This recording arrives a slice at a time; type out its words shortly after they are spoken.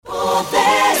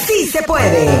hotel. Sí se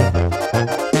puede. It's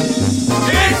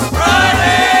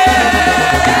Friday.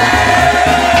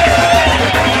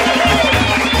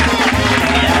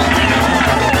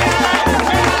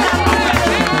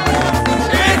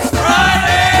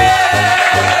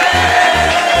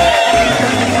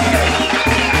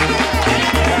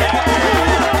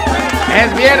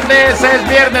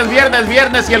 Es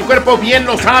viernes y el cuerpo bien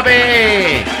lo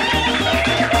sabe.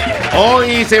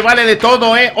 Hoy se vale de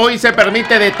todo, hoy se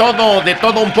permite de todo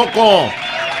un poco.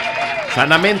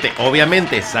 Sanamente,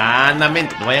 obviamente,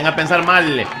 sanamente. No vayan a pensar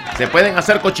mal. Se pueden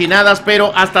hacer cochinadas,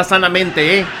 pero hasta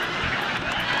sanamente,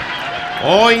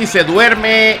 Hoy se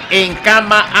duerme en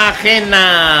cama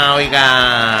ajena,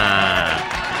 oiga.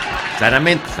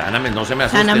 Sanamente, no se me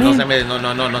asuste,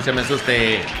 no se me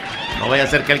asuste. No vaya a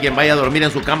ser que alguien vaya a dormir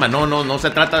en su cama. No se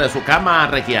trata de su cama,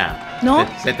 Regia. ¿No?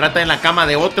 Se trata en la cama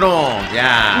de otro.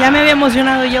 Ya me había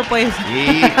emocionado yo, pues.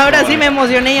 Ahora sí me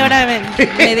emocioné y ahora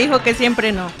me dijo que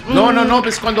siempre no. No,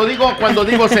 pues cuando digo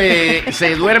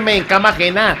se duerme en cama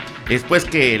ajena, es pues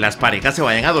que las parejas se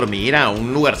vayan a dormir a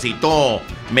un lugarcito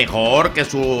mejor que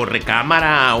su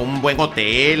recámara, a un buen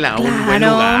hotel, a un buen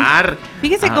lugar.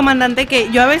 Fíjese, comandante, que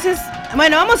yo a veces...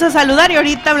 Bueno, vamos a saludar y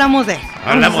ahorita hablamos de...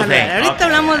 Hablamos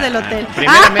del hotel.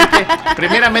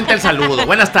 Primeramente el saludo.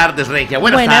 Buenas tardes, Regia.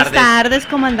 Buenas tardes,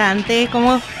 comandante.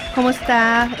 ¿Cómo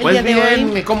está el pues día de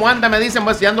bien, hoy? ¿Cómo anda? Me dicen,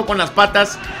 pues, ando con las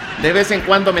patas. De vez en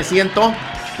cuando me siento.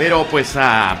 Pero pues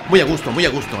muy a gusto,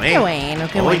 Qué bueno,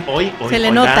 Hoy, se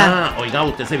le nota. Oiga,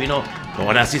 usted se vino.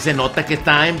 Ahora sí se nota que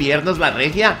está en viernes la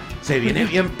Regia. Se viene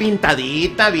bien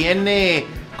pintadita, viene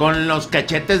con los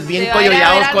cachetes bien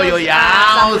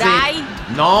coyollados.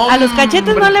 No. A los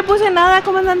cachetes no le puse nada,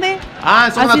 comandante.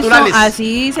 Son naturales.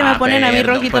 Así se me ponen a mí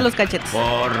rojitos los cachetes.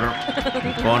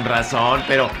 Con razón,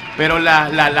 pero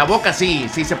la boca sí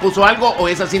se puso algo o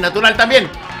es así natural también.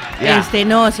 Ya.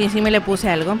 No, sí me le puse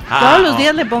algo. Todos los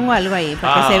días le pongo algo ahí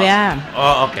para que se vea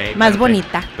más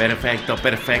bonita. Perfecto.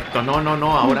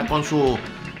 No, ahora con su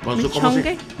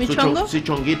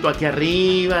chonguito aquí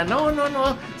arriba. No.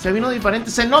 Se vino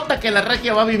diferente. Se nota que la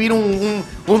Regia va a vivir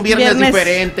un viernes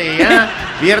diferente.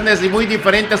 Viernes y muy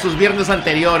diferente a sus viernes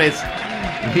anteriores.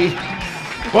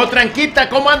 Potranquita,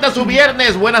 ¿cómo anda su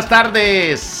viernes? Buenas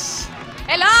tardes.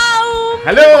 Hello.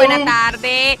 Buenas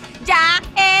tardes. Ya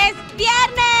es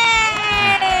viernes.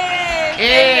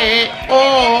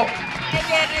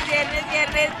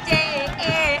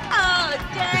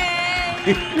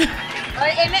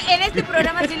 En este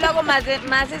programa sí lo hago más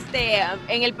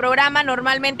en el programa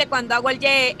normalmente cuando hago el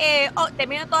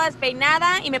termino toda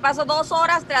despeinada y me paso 2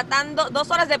 horas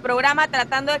de programa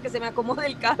tratando de que se me acomode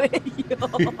el cabello.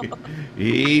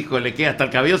 Híjole, que hasta el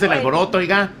cabello se le alborota,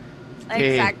 oiga.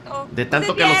 Exacto. De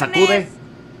tanto que lo sacude.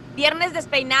 Viernes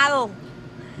despeinado.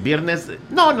 Viernes,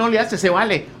 no le hace, se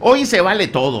vale. Hoy se vale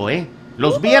todo,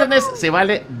 Los viernes se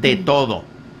vale de todo.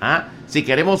 Si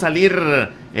queremos salir,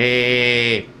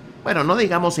 bueno, no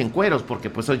digamos en cueros,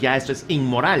 porque pues eso es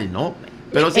inmoral, ¿no?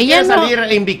 Pero si quiere salir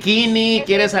en bikini,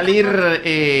 quiere salir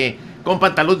con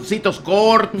pantaloncitos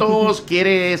cortos,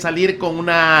 quiere salir con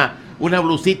una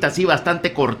blusita así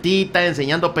bastante cortita,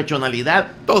 enseñando pechonalidad,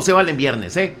 todo se vale en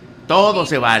viernes, Todo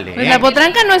se vale. Pues la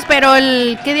potranca no esperó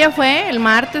 ¿qué día fue? ¿El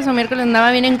martes o miércoles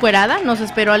andaba bien encuerada? ¿Nos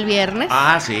esperó al viernes?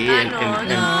 Sí.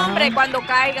 No, hombre, cuando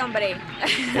caiga, hombre.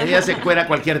 Ella se encuera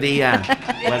cualquier día.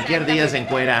 Cualquier día se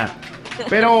encuera.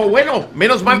 Pero bueno,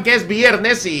 menos mal que es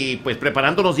viernes y pues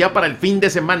preparándonos ya para el fin de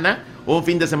semana. Un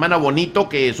fin de semana bonito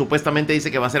que supuestamente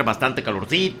dice que va a ser bastante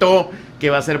calorcito, que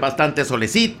va a ser bastante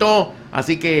solecito.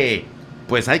 Así que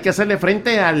pues hay que hacerle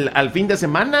frente al fin de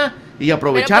semana y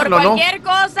aprovecharlo, ¿no? Por cualquier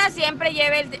cosa siempre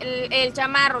lleve el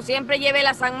chamarro, siempre lleve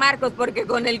la San Marcos, porque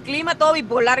con el clima todo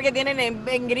bipolar que tienen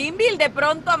en Greenville, de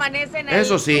pronto amanecen ahí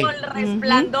con el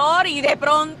resplandor y de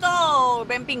pronto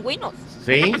ven pingüinos.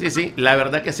 Sí, la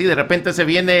verdad que sí, de repente se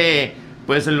viene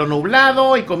pues lo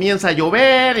nublado y comienza a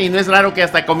llover y no es raro que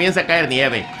hasta comience a caer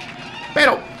nieve.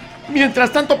 Pero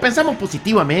mientras tanto pensamos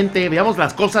positivamente, veamos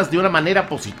las cosas de una manera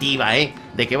positiva,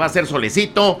 de que va a ser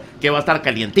solecito, que va a estar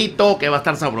calientito, que va a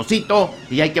estar sabrosito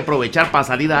y hay que aprovechar para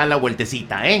salir a dar la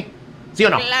vueltecita, ¿sí o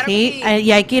no? Claro, sí,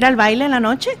 y hay que ir al baile en la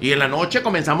noche. Y en la noche,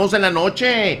 comenzamos en la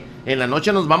noche. En la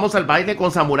noche nos vamos al baile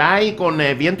con Samurai, con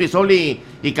Viento y Sol y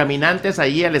Caminantes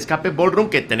ahí al Escape Ballroom,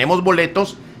 que tenemos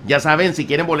boletos. Ya saben, si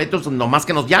quieren boletos, nomás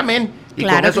que nos llamen. Y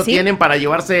claro, con eso tienen para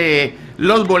llevarse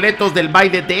los boletos del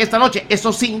baile de esta noche.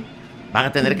 Eso sí, van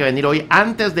a tener que venir hoy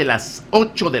antes de las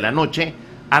 8 de la noche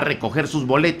a recoger sus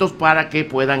boletos para que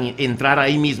puedan entrar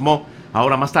ahí mismo.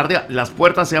 Ahora más tarde, las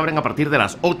puertas se abren a partir de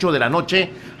las 8 de la noche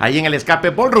ahí en el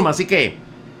Escape Ballroom. Así que,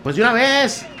 pues de una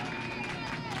vez,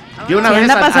 Yo una Si vez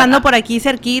anda pasando por aquí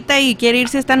cerquita y quiere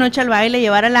irse esta noche al baile,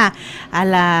 llevar a la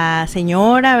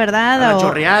señora, ¿verdad? A la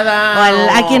chorreada.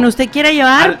 O a quien usted quiera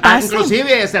llevar, pase.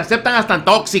 Inclusive se aceptan hasta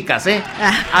tóxicas, ¿eh?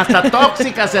 Hasta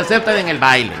tóxicas se aceptan en el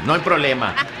baile, no hay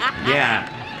problema. Yeah.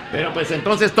 Pero pues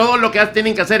entonces todo lo que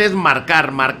tienen que hacer es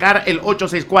marcar el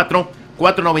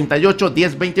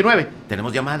 864-498-1029.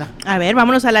 Tenemos llamada. A ver,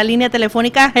 vámonos a la línea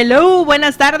telefónica. Hello,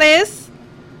 buenas tardes.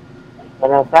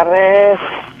 Buenas tardes.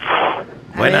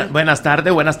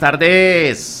 Buenas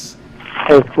tardes.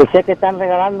 Escuché que están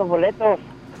regalando boletos.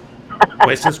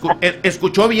 Pues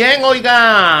escuchó bien,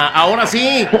 oiga. Ahora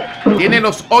sí, tiene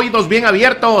los oídos bien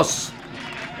abiertos.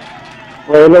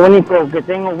 Pues lo único que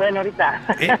tengo bueno ahorita.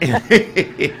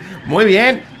 Muy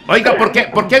bien. Oiga, ¿por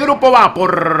qué grupo va?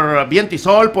 ¿Por Viento y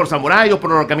Sol, por Samurai o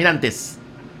por Caminantes?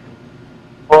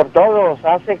 Por todos.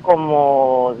 Hace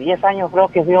como 10 años creo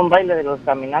que fui a un baile de los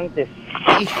Caminantes.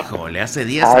 Híjole, hace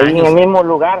 10 Ahí años. en el mismo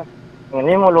lugar.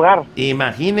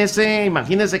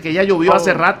 Imagínese que ya llovió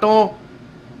hace rato.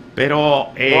 Pero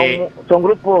son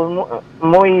grupos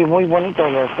muy bonitos,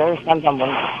 todos cantan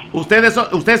bonitos. ¿Usted es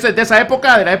de esa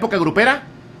época, de la época grupera?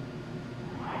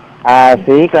 Ah,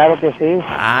 sí, claro que sí.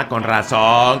 Ah, con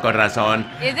razón.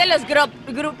 Es de los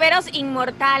gruperos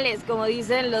inmortales, como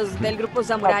dicen los del grupo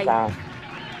Samurai.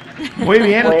 Muy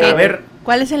bien, a ver.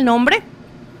 ¿Cuál es el nombre?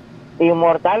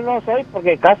 Inmortal no soy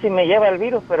porque casi me lleva el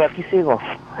virus, pero aquí sigo.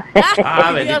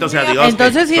 Ah, bendito sea Dios.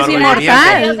 Entonces sí es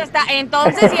inmortal.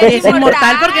 Entonces sí es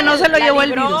inmortal porque no se lo llevó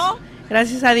el virus.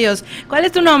 Gracias a Dios. ¿Cuál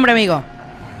es tu nombre, amigo?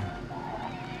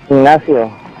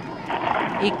 Ignacio.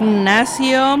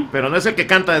 Pero no es el que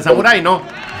canta de Samurai, ¿no?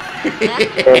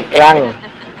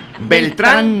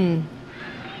 Beltrán.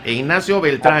 Ignacio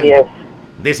Beltrán. Así es.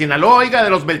 ¿De Sinaloa, oiga? ¿De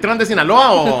los Beltrán de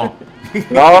Sinaloa o...?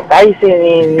 No,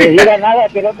 cállese, ni diga nada,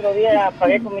 que el otro día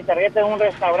pagué con mi tarjeta en un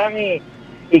restaurante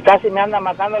y casi me anda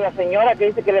matando la señora que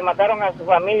dice que le mataron a su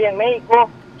familia en México.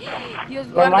 Dios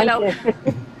guárdela.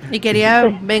 Y quería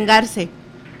vengarse.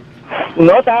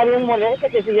 No, estaba bien molesta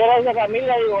que si yo era esa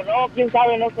familia, digo, no, quién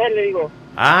sabe, no sé, le digo.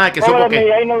 Ah, que supo que...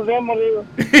 Y ahí nos vemos, le digo.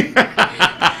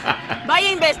 Vaya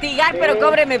a investigar, pero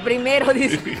cóbreme primero,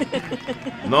 dice.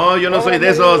 No, yo no soy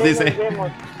de esos, dice.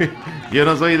 Yo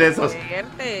no soy de esos.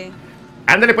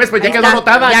 Ándale, pues ya quedó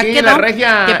anotada aquí en la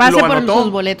regia. Que pase por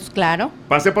sus boletos, claro.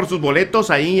 Pase por sus boletos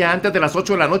ahí antes de las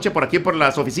 8 de la noche por aquí por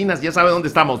las oficinas. Ya sabe dónde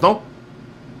estamos, ¿no?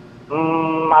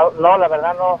 No, la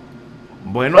verdad no.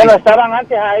 Bueno, estaban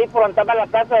antes ahí por donde estaba la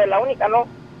casa de la única, ¿no?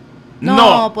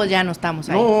 No, pues ya no estamos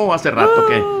ahí. No, hace rato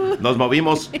que nos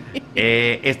movimos.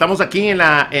 Estamos aquí en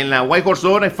la White Horse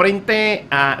Road, frente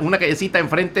a una callecita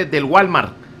enfrente del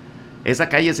Walmart. Esa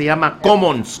calle se llama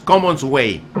Commons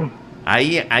Way.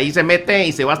 Ahí se mete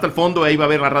y se va hasta el fondo y ahí va a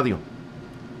ver la radio.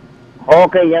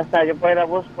 Ok, ya está. Yo puedo ir a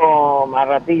busco más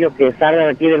ratillo que salga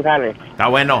de aquí del jale. Está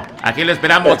bueno. Aquí lo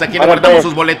esperamos. Aquí le guardamos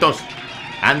sus boletos.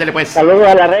 Ándele pues. Saludos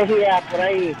a la regia por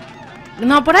ahí.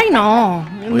 No, por ahí no.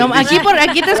 Aquí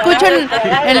te escucho el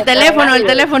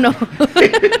teléfono.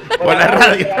 Por la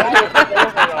radio.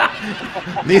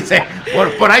 Dice,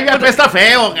 por ahí me apesta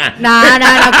feo. No,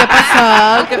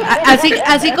 ¿qué pasó?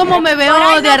 Así como me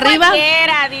veo de arriba.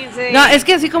 Dice. No, es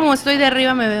que así como estoy de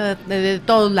arriba me veo de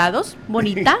todos lados.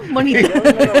 Bonita. Ahí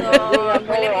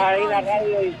la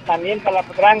radio y también para la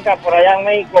tranca por allá en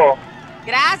México.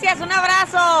 Gracias, un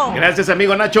abrazo. Gracias,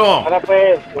 amigo Nacho. Ahora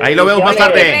pues. Ahí lo vemos más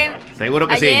tarde. Seguro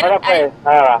que sí. Ahora pues,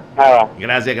 nada.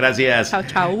 Gracias.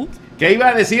 Chao. ¿Qué iba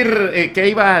a decir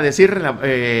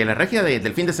la regia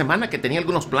del fin de semana? Que tenía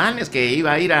algunos planes, que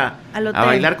iba a ir a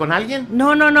bailar con alguien.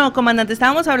 No, comandante,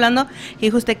 estábamos hablando y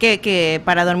dijo usted que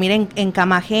para dormir en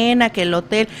cama ajena, que el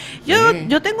hotel.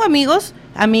 Yo tengo amigas,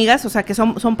 o sea, que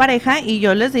son pareja y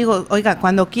yo les digo, oiga,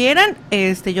 cuando quieran,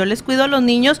 yo les cuido a los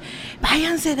niños,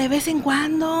 váyanse de vez en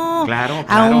cuando. Claro.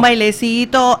 A un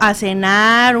bailecito, a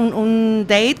cenar, un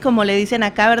date, como le dicen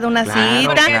acá, ¿verdad? Una cita.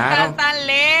 ¿Por qué estás tan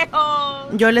lejos?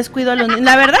 Yo les cuido a los niños.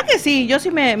 La verdad que sí, yo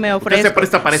sí me ofrezco. Se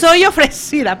presta para eso. Soy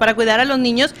ofrecida para cuidar a los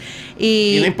niños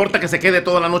y no importa que se quede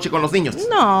toda la noche con los niños.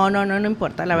 No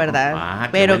importa, la verdad.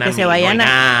 Pero que se vayan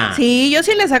oiga. Sí, yo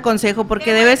sí les aconsejo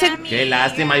porque de vez en... Qué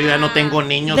lástima, yo ya no tengo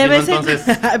niños, entonces...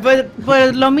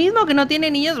 pues lo mismo que no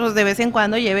tiene niños, pues de vez en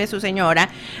cuando lleve su señora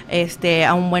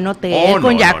a un buen hotel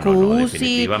con jacuzzi. No,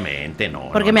 definitivamente no.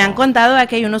 Porque me han contado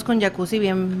que hay unos con jacuzzi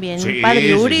bien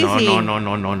padriuris.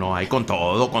 No, hay con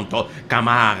todo.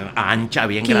 Cama ancha,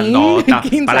 bien grandota,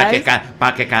 para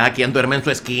que cada quien duerme en su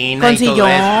esquina. Con y sillón, todo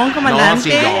eso. comandante.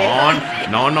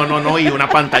 No, sillón. No, y una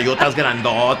pantallotas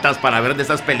grandotas para ver de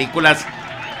esas películas.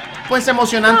 pues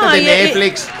emocionantes No, de y-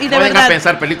 Netflix. y de No vengan verdad. a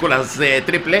pensar películas de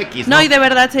triple X, ¿no? No, y de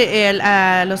verdad,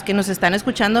 a los que nos están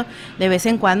escuchando, de vez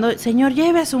en cuando, señor,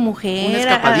 lleve a su Una mujer a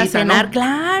escapadita, cenar. ¿no?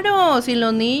 Claro, sin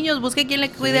los niños, busque quien le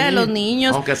cuide Sí, a los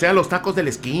niños. Aunque sea los tacos de la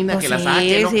esquina, Pues que la sí,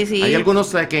 saquen, ¿no? sí. Hay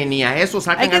algunos que ni a eso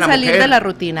sacan Hay que a la salir mujer. de la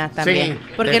rutina también,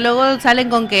 Sí, porque luego salen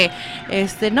con que,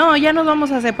 no, ya nos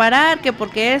vamos a separar, que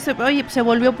porque oye, se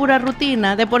volvió pura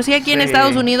rutina. De por sí aquí en Sí.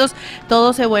 Estados Unidos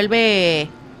todo se vuelve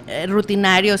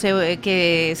rutinario,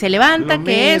 que se levanta, Lo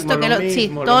que mismo, esto, que lo sí,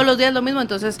 mismo, todos lo- los días lo mismo,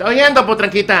 entonces. ¿Está oyendo,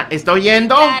 potranquita? ¿Está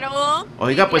oyendo? Claro.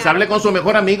 Oiga, Sí, pues claro. hable con su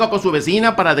mejor amigo, con su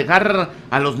vecina para dejar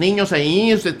a los niños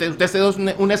ahí. Usted se da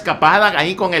una escapada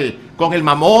ahí con el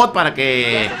mamot para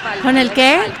que... ¿Con el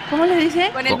qué? ¿Cómo le dice?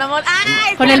 Con el mamón.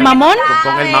 ¡Ah! ¿Con el mamón?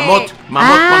 Con el mamot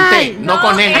con T, Ay, no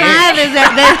con N. Ah, desde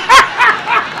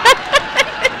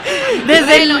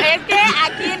Bueno, el... es que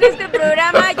aquí en este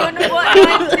programa yo no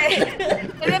puedo,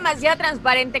 soy demasiado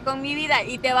transparente con mi vida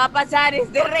y te va a pasar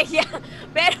Regia,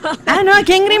 pero Ah, no,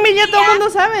 aquí en Greenville ya todo el mundo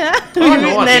sabe, ¿verdad? No,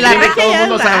 no, de aquí la todo regia el ya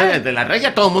mundo sabe. sabe, de la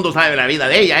regia todo el mundo sabe de la vida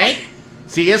de ella, ¿eh?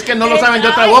 Si es que no lo Sí, saben de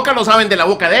otra ay. boca, lo saben de la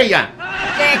boca de ella.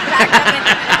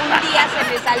 exactamente un día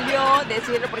se me salió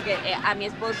decirlo porque a mi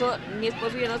esposo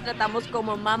y yo nos tratamos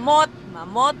como mamot,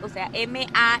 o sea,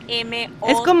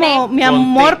 M-A-M-O-T. Es como mi Con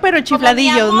amor, T. pero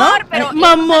chifladillos, Como mi amor, ¿no? pero-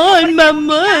 Mamón.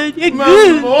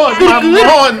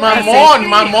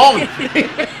 Mamón.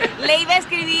 Le iba a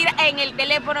escribir en el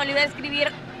teléfono, le iba a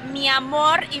escribir mi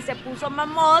amor y se puso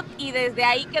mamot y desde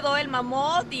ahí quedó el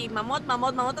mamot y mamot,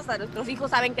 hasta nuestros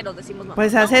hijos saben que nos decimos mamot.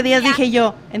 Pues ¿no? hace días Ya. dije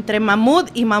yo, entre mamut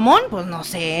y mamón, pues no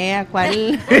sé a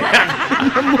cuál.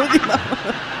 Mamut y mamón.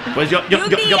 Pues Y un día,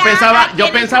 aquí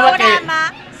en el que...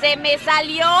 programa se me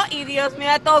salió y Dios mío,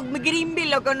 todo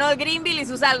Greenville lo conoce, Greenville y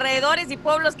sus alrededores y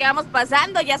pueblos que vamos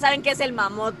pasando ya saben que es el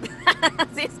mamot.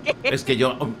 Así es que... Es que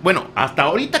bueno, hasta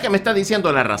ahorita que me está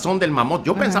diciendo la razón del mamot,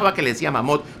 yo pensaba que le decía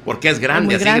mamot porque es grande,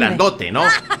 Muy así grande. grandote, ¿no?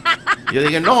 Yo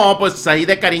dije, no, pues ahí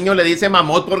de cariño le dice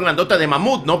mamot por grandote de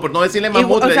mamut, ¿no? Por no decirle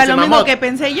mamut, O le sea, dice lo mismo mamot. que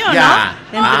pensé yo, Ya.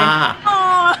 ¿no? Entre- Ah,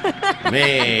 Oh.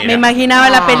 mira. Me imaginaba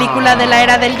la película de la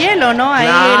era del hielo, ¿no? Ahí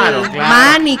Claro, el claro.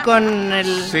 Manny con el...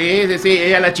 Sí,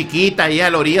 ella la chiquita, ahí a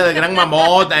la orilla del gran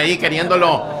mamot, ahí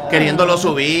queriéndolo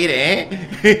subir, ¿eh?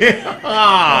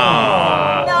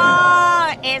 Ah.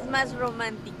 No, es más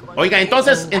romántico. Oiga,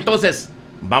 entonces,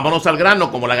 vámonos al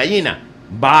grano como la gallina.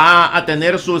 ¿Va a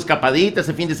tener su escapadita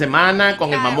ese fin de semana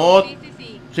con el Claro, mamot?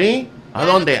 Sí. ¿Sí? ¿A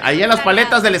Claro, dónde? ¿Ahí en las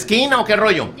paletas de la esquina o qué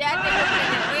rollo? Ya tengo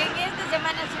planes. En esta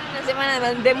semana ha sido una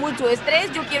semana de mucho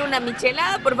estrés. Yo quiero una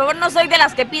michelada. Por favor, no soy de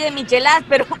las que piden micheladas,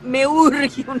 pero me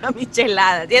urge una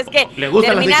michelada. Y es que ¿Le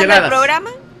gustan las terminando micheladas? el programa,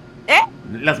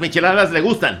 ¿Las micheladas le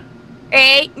gustan?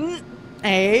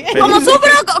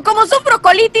 Como sufro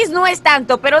colitis no es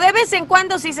tanto, pero de vez en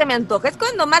cuando sí se me antoja. Es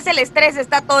cuando más el estrés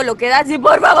está todo lo que da. Y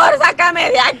por favor, sácame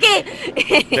de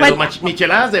aquí. Pero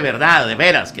micheladas de verdad, de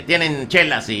veras, que tienen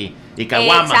chelas y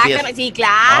caguamas y eso. Exactamente, sí,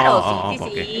 claro, Oh, sí.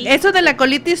 ok. Eso de la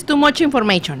colitis, too much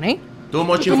information, ¿eh? Too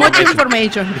much Too much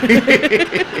information. information.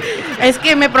 Es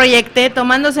que me proyecté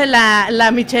tomándose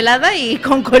la michelada y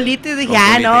con colitis dije,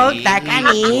 Con no, colitis. está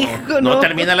canijo, No ¿no?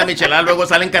 termina la michelada, luego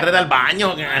sale en carrera al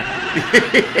baño.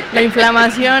 La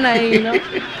inflamación ahí, ¿no?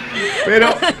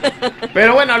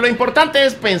 Pero bueno, lo importante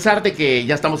es pensar de que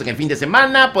ya estamos en el fin de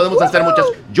semana, podemos hacer muchas...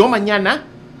 Yo mañana,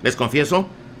 les confieso,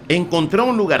 encontré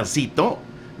un lugarcito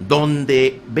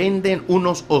donde venden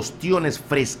unos ostiones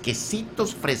fresquecitos.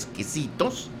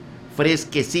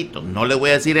 No le voy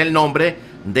a decir el nombre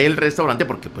del restaurante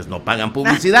porque pues no pagan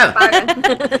publicidad.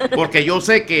 Porque yo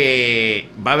sé que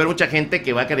va a haber mucha gente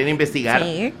que va a querer investigar.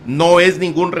 Sí. No es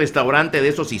ningún restaurante de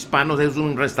esos hispanos, es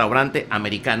un restaurante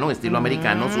americano, estilo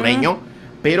americano, sureño,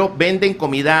 pero venden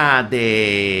comida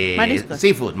de Mariscos.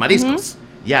 seafood, mariscos.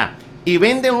 Ya. Y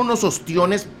venden unos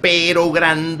ostiones, pero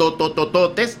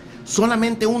grandototototes,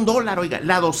 solamente $1, oiga.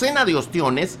 La docena de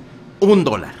ostiones,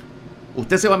 $1.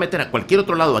 Usted se va a meter a cualquier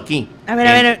otro lado aquí. A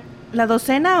ver, ¿la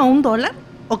docena a $1?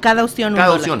 ¿O cada ostión Cada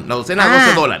 $1? ostión, la docena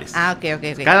a $12. Ah, ok.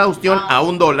 Cada ostión a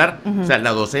 $1, Ujú. o sea, la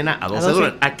docena a $12.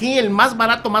 12. Aquí el más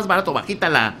barato, bajita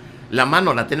la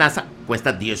mano, la tenaza,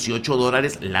 cuesta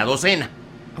 $18 la docena.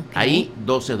 Ok. Ahí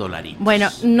 $12. Bueno,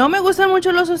 no me gustan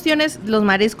mucho los ostiones, los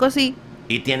mariscos sí.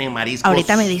 Y tienen mariscos.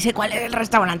 Ahorita me dice cuál es el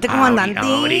restaurante, comandante.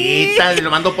 Ahorita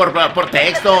lo mando por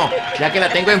texto, ya que la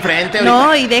tengo enfrente. Ahorita.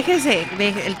 No, y déjese,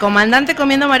 el comandante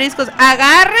comiendo mariscos.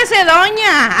 Agárrese,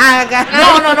 doña.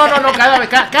 No,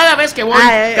 cada vez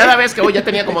que voy, ya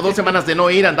tenía como 2 semanas de no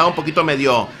ir, andaba un poquito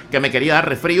medio, que me quería dar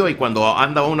resfrío, y cuando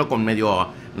anda uno con medio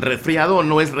resfriado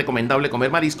no es recomendable comer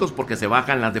mariscos porque se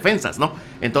bajan las defensas, ¿no?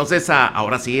 Entonces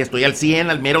ahora sí, estoy al 100,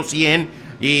 al mero 100,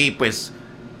 y pues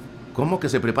 ¿Cómo que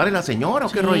se prepare la señora o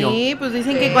qué rollo? Sí, pues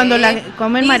dicen que cuando la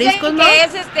comen mariscos, ¿no? Que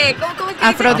es ¿cómo es que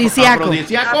afrodisíaco.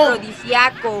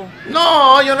 Afrodisíaco.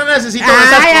 No, yo no necesito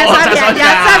esas cosas.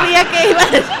 Ya sabía que iba a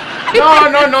decir.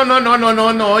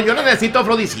 No, yo no necesito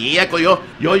afrodisíaco, yo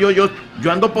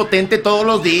ando potente todos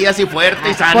los días y fuerte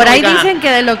y sano. Por ahí dicen que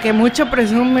de lo que mucho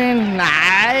presumen.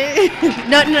 Ay.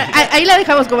 No, ahí la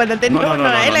dejamos, comandante. No,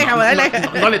 ahí la dejamos.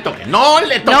 No le toque,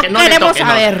 no queremos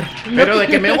saber. Pero de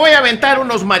que me voy a aventar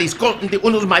unos mariscos,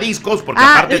 porque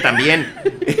aparte también.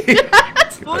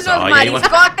 Unos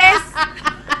mariscotes.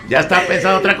 Ya está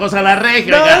pensando otra cosa la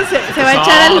regia. No, se va a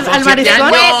echar al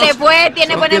mariscón. Se fue,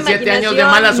 tiene buena imaginación. 7 años de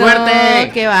mala suerte.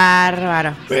 No, qué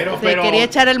bárbaro. Pero. Quería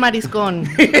echar el mariscón.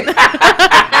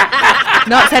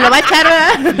 No, se lo va a echar,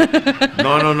 ¿verdad?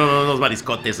 No, unos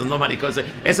mariscotes, unos mariscotes.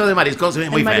 Eso de mariscón soy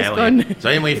muy feo.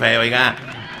 Soy muy feo, oiga.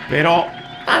 Pero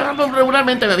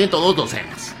regularmente me aviento 2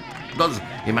 docenas.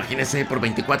 Imagínese por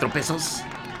 24 pesos.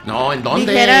 No, ¿en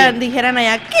dónde? Dijeran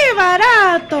allá, ¡qué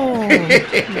barato!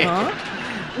 ¿No?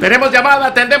 Tenemos llamada,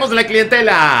 atendemos la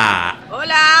clientela.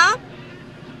 Hola.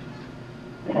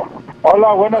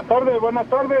 Hola, buenas tardes. Buenas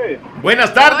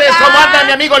tardes, Hola. ¿Cómo anda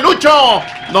mi amigo Lucho?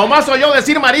 Nomás oyó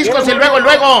decir mariscos y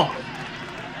luego.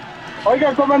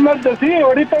 Oiga, comandante, sí,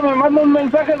 ahorita me manda un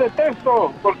mensaje de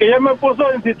texto, porque ya me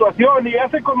puso en situación y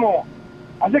hace como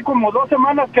 2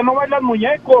 semanas que no baila el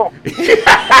muñeco.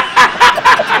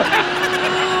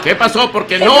 ¿Qué pasó?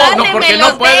 Porque no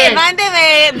puede.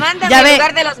 Mándeme el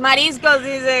lugar de los mariscos,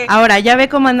 dice. Ahora, ya ve,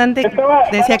 comandante,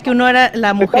 decía que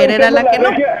la mujer era la que no.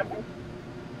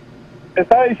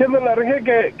 Estaba diciendo la regia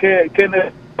que en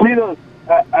Estados Unidos,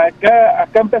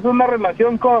 acá empezó una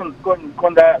relación con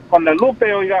la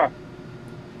Lupe, oiga.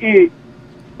 Y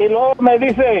luego me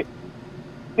dice,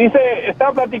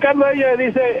 estaba platicando ella,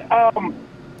 dice,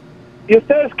 ¿y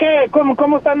ustedes qué?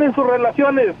 ¿Cómo están en sus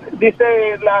relaciones?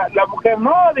 Dice la mujer,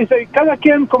 no, dice, cada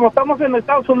quien, como estamos en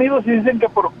Estados Unidos y dicen que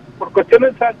por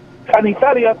cuestiones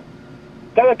sanitarias,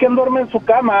 cada quien duerme en su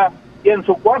cama y en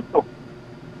su cuarto.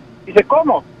 Dice,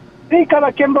 ¿cómo? Sí,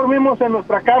 cada quien dormimos en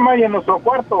nuestra cama y en nuestro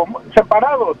cuarto,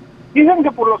 separados. Dicen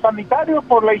que por lo sanitario,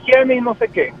 por la higiene y no sé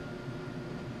qué.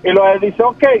 Y luego dice,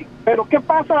 ok, pero ¿qué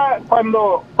pasa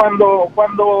cuando Juan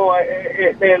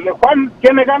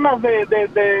tiene ganas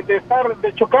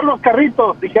de chocar los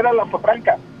carritos? Dijera la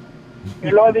potranca. Y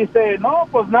luego dice, no,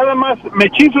 pues nada más él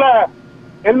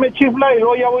me chifla y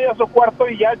luego ya voy a su cuarto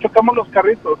y ya chocamos los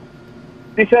carritos.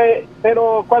 Dice,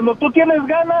 pero cuando tú tienes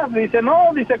ganas, dice,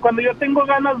 no, dice, cuando yo tengo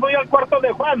ganas voy al cuarto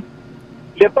de Juan.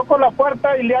 Le toco la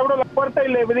puerta y le abro la puerta y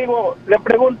le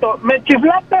pregunto, ¿me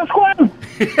chiflaste, Juan?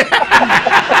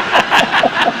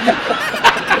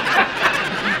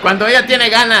 Cuando ella tiene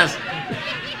ganas.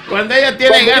 Va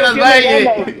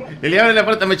y le abre la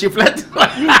puerta, ¿me chiflaste?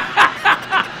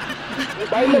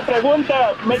 Ahí le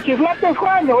pregunta, ¿me chiflaste,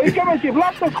 Juan? ¿Oí que me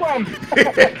chiflaste, Juan?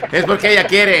 Es porque ella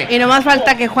quiere. Y nomás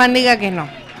falta que Juan diga que no.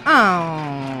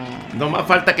 Nomás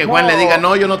falta que Juan le diga,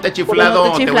 no, yo no te he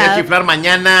chiflado, te voy a chiflar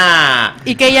mañana.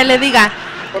 Y que ella le diga,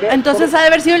 entonces ha de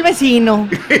haber sido el vecino,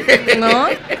 ¿no?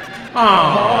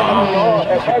 No,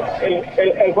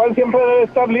 el Juan siempre debe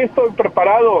estar listo y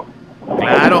preparado.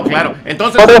 Claro.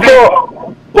 Entonces,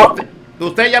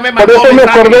 usted ya me por mandó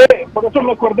por eso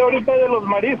me acordé ahorita de los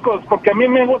mariscos, porque a mí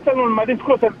me gustan los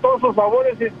mariscos en todos sus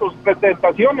sabores y sus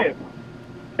presentaciones.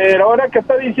 Pero ahora que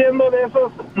está diciendo de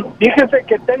esos, fíjese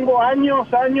que tengo años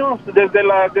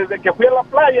desde que fui a la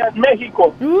playa en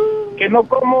México, que no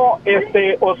como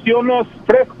ostiones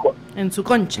frescos. En su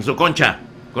concha,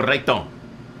 correcto.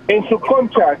 En su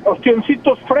concha,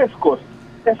 ostioncitos frescos.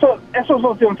 Esos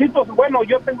ostioncitos, bueno,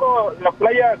 yo tengo la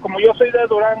playa, como yo soy de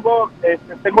Durango,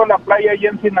 tengo la playa allí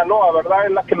en Sinaloa, ¿verdad?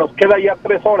 Es la que nos queda ya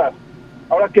 3 horas.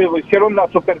 Ahora que hicieron la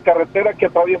supercarretera que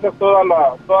atraviesa toda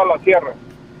la sierra.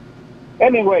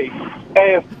 Anyway,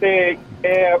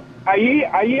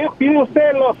 ahí pide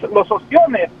usted los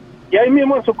ostiones y ahí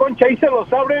mismo en su concha ahí se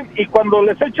los abren y cuando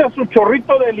les echa su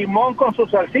chorrito de limón con su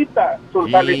salecita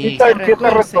empieza a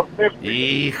retorcer.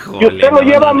 Híjole, y usted lo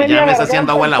lleva media ya me está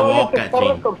haciendo agua en la boca,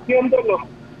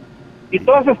 y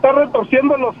todas se está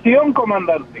retorciendo el ostión,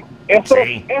 comandante. Eso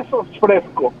es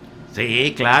fresco.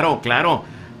 Sí, claro.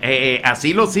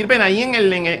 Así lo sirven ahí en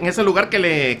ese lugar que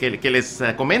les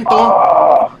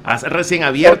comento. Recién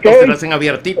abiertos, recién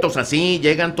abiertitos, así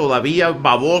llegan todavía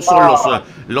babosos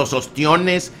los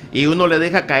ostiones y uno le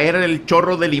deja caer el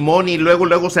chorro de limón y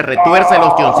luego se retuerce el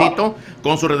ostioncito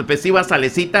con su respectiva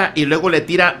salecita y luego le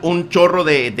tira un chorro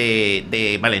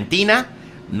de Valentina.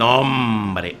 No,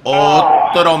 hombre,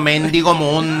 otro mendigo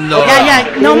mundo. Ya,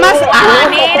 no más.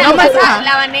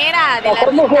 La banera de la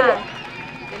vida.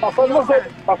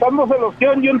 pasándose el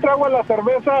ostión y un trago a la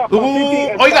cerveza.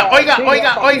 Oiga.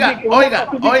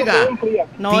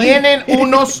 Tienen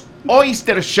unos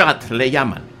oyster shot, le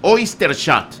llaman. Oyster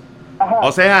shot. Ajá.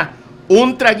 O sea,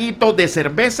 un traguito de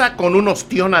cerveza con un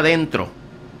ostión adentro.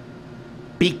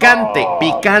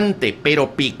 Picante, pero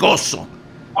picoso.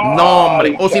 No,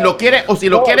 hombre. O si lo quiere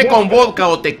con vodka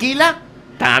o tequila,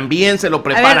 también se lo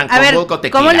preparan con vodka o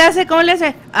tequila. ¿Cómo le hace?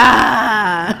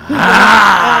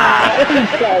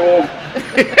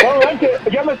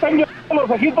 Ya me están llorando los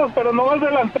ojitos, pero no es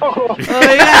del antojo.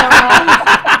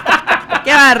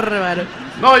 Qué bárbaro.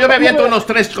 No, yo me aviento unos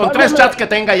 3 chats que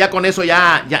tenga, ya con eso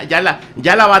ya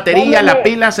la batería, la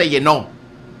pila se llenó.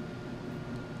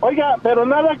 Oiga, pero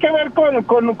nada que ver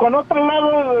con otro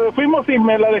lado, fuimos y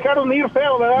me la dejaron ir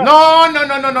feo, ¿verdad? No,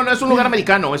 es un lugar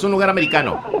americano, Es un lugar, okay.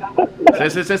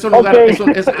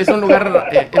 es un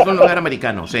lugar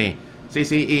americano, sí,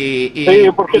 y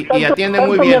atienden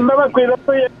muy bien.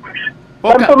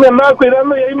 Tanto me andaba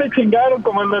cuidando y ahí me chingaron,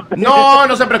 comandante.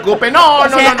 No se preocupe, no.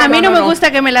 A mí no me gusta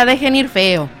que me la dejen ir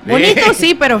feo. Bonito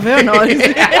sí, pero feo no.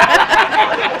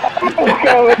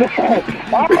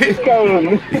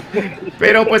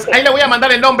 Pero pues ahí le voy a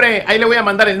mandar el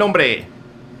nombre.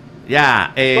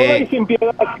 Ya,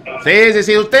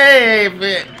 Sí, usted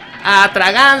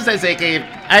atragáncese que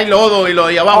hay lodo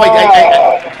y abajo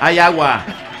hay agua.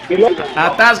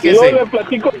 Atásquese. Y luego le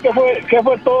platico qué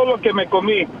fue todo lo que me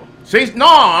comí. Sí,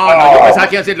 no, yo pensaba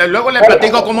que decirle. Luego le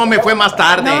platico cómo me fue más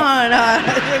tarde.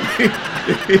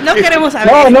 No queremos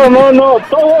saber. No,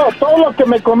 todo lo que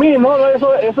me comí, no,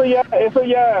 eso ya,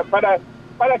 ¿para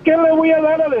qué le voy a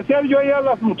dar a desear yo allá a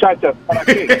las muchachas? ¿Para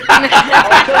qué?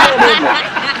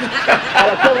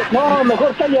 No,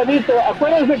 mejor calladito.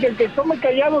 Acuérdense que el que come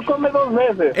callado come 2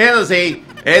 veces.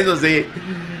 Eso sí.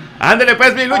 Ándele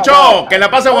pues, mi Lucho, que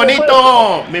la pase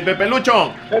bonito, mi Pepe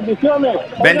Lucho.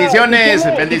 Bendiciones.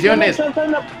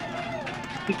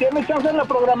 Si tiene chance en la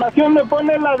programación, me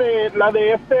pone la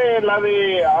de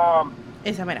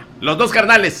esa mera. Los 2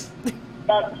 carnales.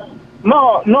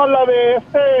 No, la de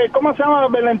 ¿cómo se llama?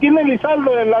 Valentín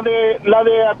Elizalde, la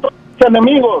de a todos mis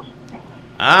enemigos.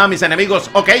 Mis enemigos,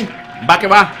 ok, va que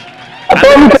va. A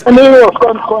todos mis enemigos,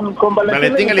 con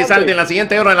Valentín Elizalde en la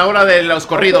siguiente hora, en la hora de los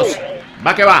corridos.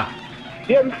 Va que va.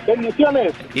 Bien,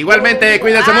 bendiciones. Igualmente,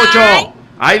 cuídense mucho.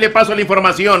 Ahí le paso la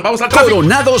información. Vamos al tráfico.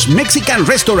 Coronados Mexican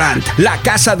Restaurant, la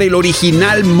casa del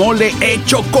original mole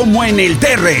hecho como en el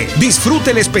Terre.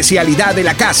 Disfrute la especialidad de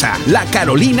la casa, la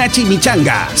Carolina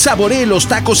Chimichanga. Saboree los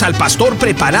tacos al pastor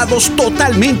preparados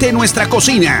totalmente en nuestra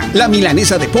cocina. La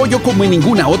milanesa de pollo como en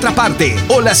ninguna otra parte.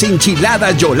 O las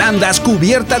enchiladas yolandas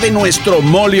cubierta de nuestro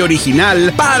mole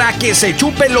original para que se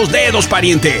chupen los dedos,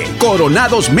 pariente.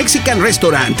 Coronados Mexican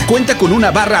Restaurant cuenta con una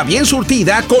barra bien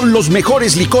surtida con los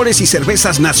mejores licores y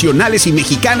cervezas nacionales y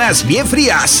mexicanas bien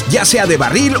frías, ya sea de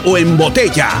barril o en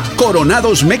botella.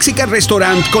 Coronados Mexican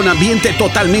Restaurant con ambiente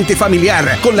totalmente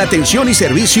familiar, con la atención y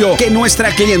servicio que nuestra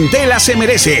clientela se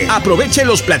merece. Aproveche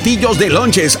los platillos de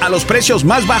lunches a los precios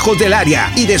más bajos del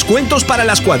área y descuentos para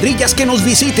las cuadrillas que nos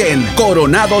visiten.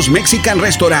 Coronados Mexican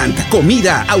Restaurant,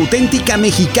 comida auténtica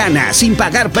mexicana sin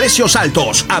pagar precios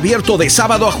altos. Abierto de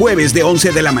sábado a jueves de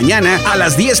 11 de la mañana a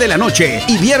las 10 de la noche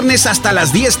y viernes hasta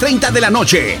las 10:30 de la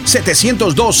noche. 702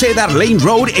 Cedar Lane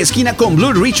Road, esquina con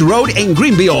Blue Ridge Road en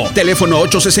Greenville. Teléfono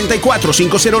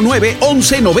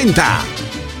 864-509-1190.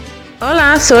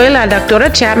 Hola, soy la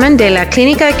doctora Chapman de la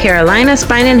clínica Carolina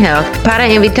Spine and Health para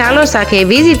invitarlos a que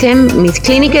visiten mis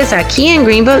clínicas aquí en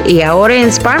Greenville y ahora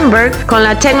en Spartanburg con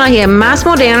la tecnología más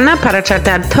moderna para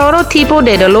tratar todo tipo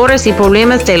de dolores y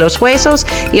problemas de los huesos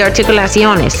y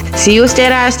articulaciones. Si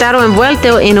usted ha estado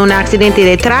envuelto en un accidente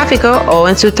de tráfico o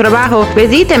en su trabajo,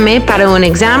 visíteme para un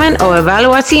examen o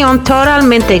evaluación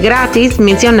totalmente gratis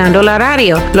mencionando el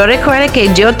horario. Lo recuerde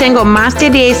que yo tengo más de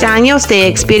 10 años de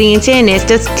experiencia en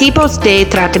estos tipos de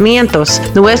tratamientos.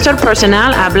 Nuestro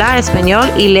personal habla español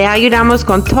y le ayudamos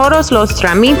con todos los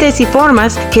trámites y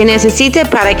formas que necesite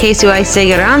para que su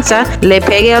aseguranza le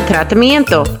pegue el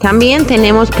tratamiento. También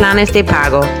tenemos planes de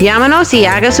pago. Llámanos y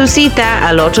haga su cita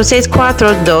al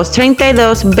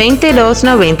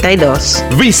 864-232-2292.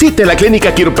 Visite la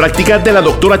clínica quiropráctica de la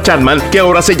doctora Chapman, que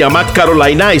ahora se llama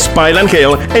Carolina Spine and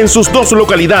Health, en sus 2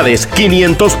 localidades,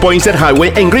 500 Poinsett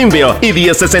Highway en Greenville y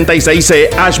 1066C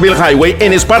Asheville Highway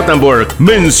en Spartanburg.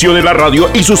 Mencione la radio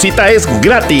y su cita es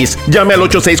gratis. Llame al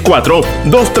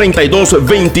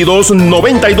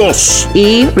 864-232-2292.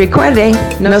 Y recuerde,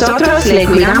 nosotros le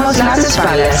cuidamos las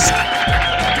espaldas.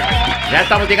 Ya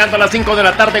estamos llegando a las 5 de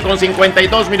la tarde con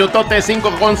 52 minutotes,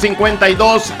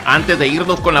 5:52. Antes de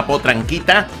irnos con la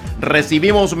potranquita,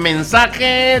 recibimos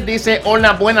mensaje. Dice: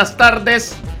 hola, buenas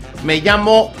tardes. Me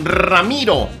llamo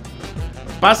Ramiro.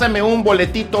 Pásame un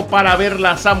boletito para ver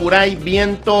la Samurai,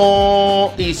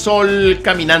 Viento y Sol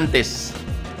Caminantes.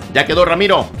 Ya quedó,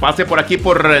 Ramiro. Pase por aquí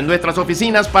por nuestras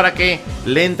oficinas para que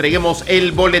le entreguemos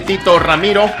el boletito.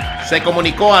 Ramiro se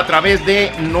comunicó a través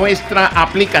de nuestra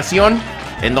aplicación,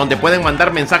 en donde pueden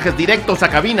mandar mensajes directos a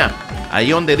cabina.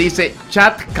 Ahí donde dice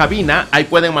chat cabina, ahí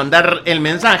pueden mandar el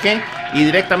mensaje y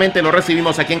directamente lo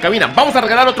recibimos aquí en cabina. Vamos a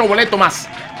regalar otro boleto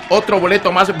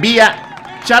más vía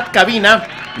chat cabina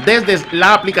desde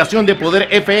la aplicación de Poder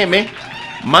FM.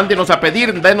 Mándenos a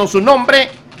pedir, denos su nombre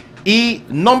y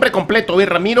nombre completo,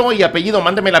 Ramiro, y apellido.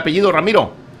 Mándeme el apellido,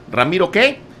 Ramiro. ¿Ramiro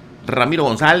qué? Ramiro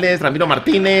González, Ramiro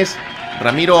Martínez,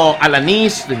 Ramiro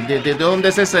Alanís. ¿De dónde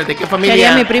es ese? ¿De qué familia?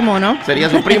 Sería mi primo, ¿no? Sería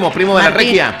su primo de la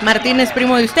regia. ¿Martín es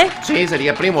primo de usted? Sí,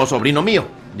 sería primo, sobrino mío.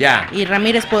 Ya. ¿Y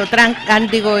Ramírez Potranca?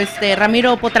 Digo,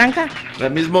 Ramiro Potranca.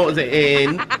 El mismo,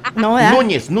 no, ¿verdad?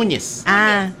 Núñez.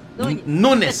 Ah.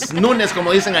 Núñez,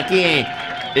 como dicen aquí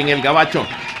en el gabacho.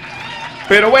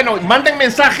 Pero bueno, manden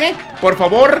mensaje, por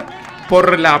favor,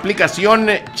 por la aplicación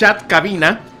Chat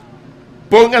Cabina.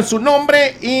 Pongan su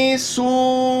nombre y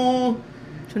su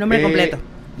nombre completo.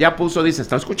 Ya puso, dice,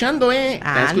 está escuchando,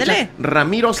 Ándale.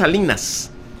 Ramiro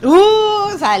Salinas.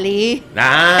 Salí.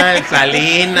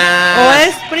 Salinas. ¿O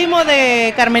es primo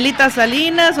de Carmelita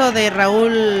Salinas o de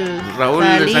Raúl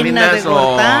Salinas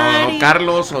o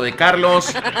Carlos o de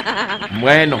Carlos?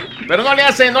 Bueno, pero no le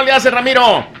hace,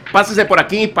 Ramiro. Pásese por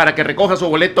aquí para que recoja su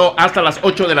boleto hasta las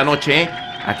 8 de la noche.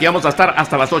 Aquí vamos a estar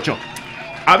hasta las 8.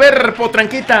 A ver,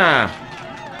 Potranquita,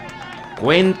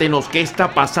 cuéntenos qué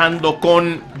está pasando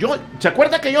con... ¿Se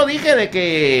acuerda que yo dije de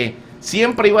que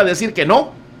siempre iba a decir que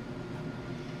no?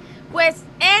 Pues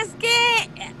es que,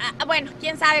 bueno,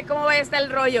 quién sabe cómo va a estar el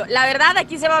rollo. La verdad,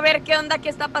 aquí se va a ver qué onda, qué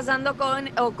está pasando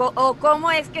o cómo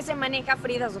es que se maneja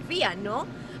Frida Sofía, ¿no?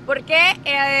 Porque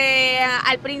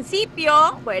al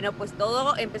principio, bueno, pues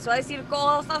todo empezó a decir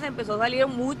cosas, empezó a salir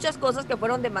muchas cosas que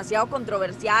fueron demasiado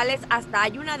controversiales. Hasta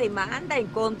hay una demanda en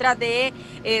contra de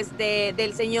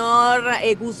del señor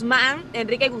Guzmán,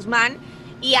 Enrique Guzmán.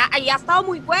 Y ha estado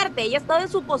muy fuerte, ella ha estado en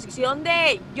su posición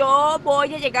de yo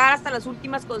voy a llegar hasta las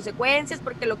últimas consecuencias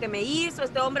porque lo que me hizo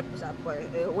este hombre, pues,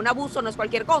 un abuso no es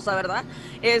cualquier cosa, ¿verdad?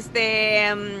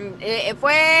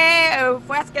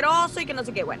 Fue asqueroso y que no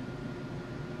sé qué. Bueno,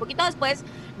 un poquito después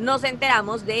nos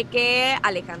enteramos de que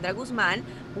Alejandra Guzmán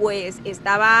pues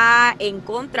estaba en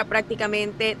contra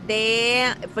prácticamente de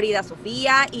Frida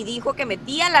Sofía y dijo que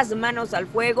metía las manos al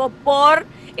fuego por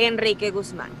Enrique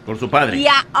Guzmán. Por su padre.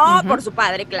 Por su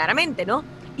padre, claramente, ¿no?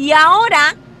 Y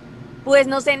ahora, pues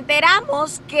nos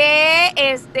enteramos que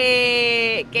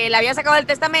que le había sacado el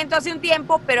testamento hace un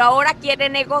tiempo, pero ahora quiere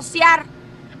negociar.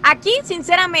 Aquí,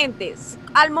 sinceramente,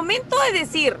 al momento de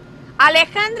decir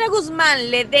Alejandra Guzmán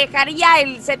le dejaría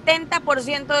el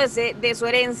 70% de su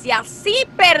herencia si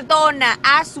perdona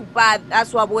a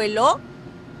su abuelo,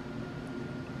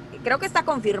 creo que está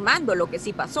confirmando lo que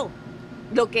sí pasó,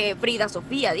 lo que Frida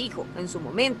Sofía dijo en su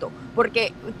momento,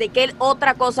 porque de qué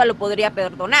otra cosa lo podría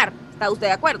perdonar. ¿Está usted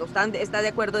de acuerdo? ¿Está de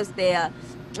acuerdo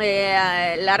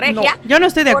la regia? No, yo no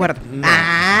estoy de acuerdo. No.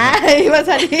 Iba a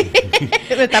salir.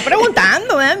 Me está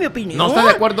preguntando, mi opinión. ¿No está de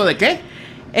acuerdo de qué?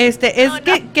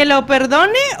 Que lo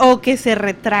perdone o que se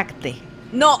retracte.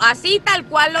 No, así tal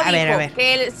cual lo dijo. A ver.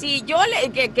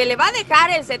 Que le va a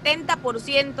dejar el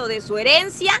 70% de su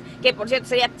herencia, que por cierto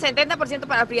sería 70%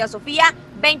 para Frida Sofía,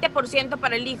 20%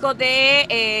 para el hijo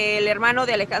de el hermano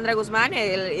de Alejandra Guzmán,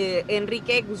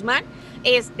 Enrique Guzmán,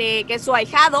 que es su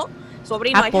ahijado,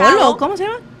 sobrino Apolo, ahijado. ¿Cómo se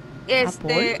llama?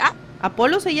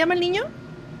 ¿Apolo se llama el niño?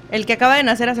 El que acaba de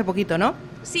nacer hace poquito, ¿no?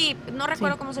 Sí, no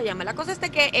recuerdo cómo se llama. La cosa es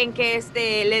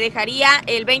que le dejaría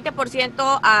el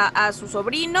 20% a su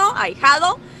sobrino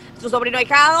ahijado,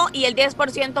 y el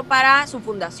 10% para su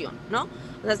fundación, ¿no?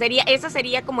 O sea, ese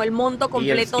sería como el monto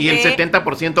completo. Y el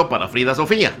 70% para Frida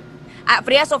Sofía.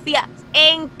 Frida Sofía,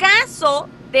 en caso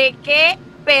de que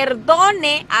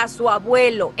perdone a su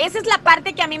abuelo. Esa es la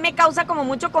parte que a mí me causa como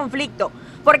mucho conflicto,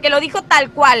 porque lo dijo tal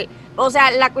cual. O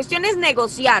sea, la cuestión es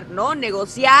negociar, ¿no?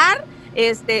 Negociar.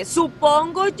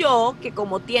 Supongo yo que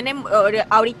como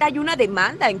ahorita hay una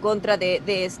demanda en contra de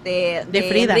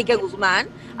Frida. Enrique Guzmán,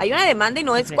 hay una demanda y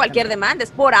no es cualquier demanda,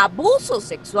 es por abuso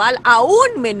sexual a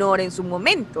un menor en su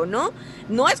momento, ¿no?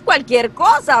 No es cualquier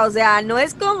cosa, o sea, no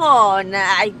es como,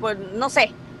 no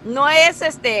sé, no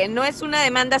es una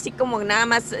demanda así como nada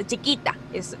más chiquita,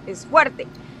 es fuerte.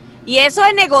 Y eso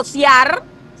de negociar,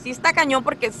 sí está cañón,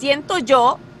 porque siento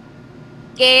yo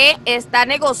que está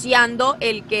negociando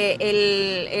el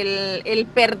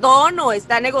perdón, o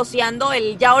está negociando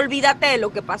el ya olvídate de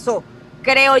lo que pasó,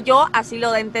 creo yo, así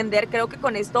lo da a entender. Creo que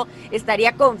con esto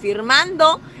estaría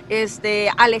confirmando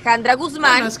Alejandra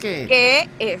Guzmán bueno, es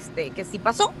que sí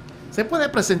pasó. Se puede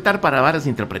presentar para varias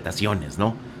interpretaciones,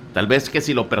 ¿no? Tal vez que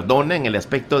si lo perdone en el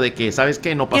aspecto de que, ¿sabes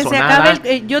qué? No pasó nada.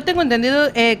 Yo tengo entendido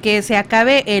que se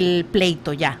acabe el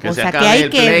pleito ya. Que hay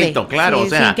pleito, claro. Sí, o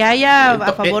sea, sin que haya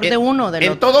a favor de uno o del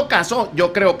otro. En todo caso,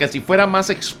 yo creo que si fuera más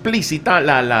explícita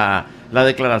la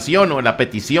declaración o la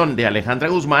petición de Alejandra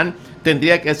Guzmán,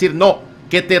 tendría que decir, no,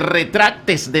 que te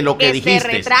retractes de lo que dijiste. Que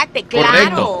se retracte, claro.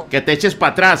 Correcto, que te eches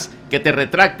para atrás, que te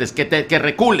retractes, que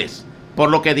recules por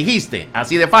lo que dijiste.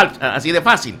 Así de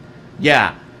fácil.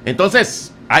 Ya.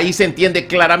 Entonces, ahí se entiende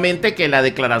claramente que la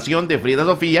declaración de Frida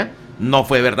Sofía no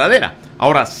fue verdadera.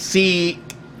 Ahora, si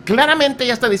claramente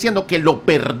ella está diciendo que lo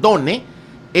perdone,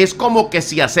 es como que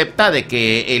si acepta de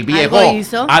que el viejo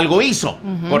algo hizo.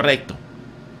 Uh-huh. Correcto.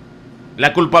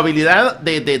 La culpabilidad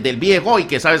del viejo y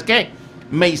que, ¿sabes qué?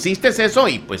 Me hiciste eso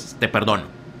y pues te perdono.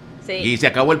 Sí. Y se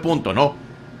acabó el punto, ¿no?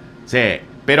 Sí,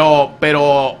 pero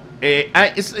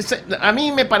a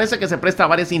mí me parece que se presta a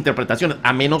varias interpretaciones,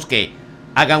 a menos que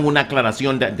hagan una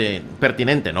aclaración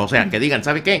pertinente, ¿no? O sea, que digan,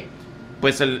 ¿sabe qué?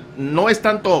 Pues no es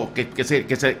tanto que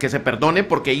se perdone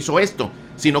porque hizo esto,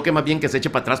 sino que más bien que se eche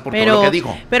para atrás por todo lo que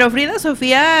dijo. Pero Frida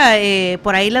Sofía,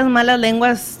 por ahí las malas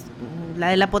lenguas, la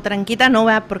de la potranquita no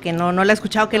va, porque no la he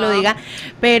escuchado que lo diga,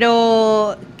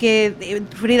 pero que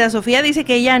Frida Sofía dice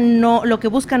que ella no, lo que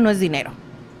busca no es dinero.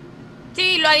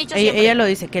 Sí, lo ha dicho siempre. Ella lo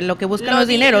dice, que lo que busca no es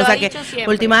dinero, o sea que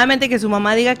últimamente que su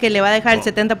mamá diga que le va a dejar el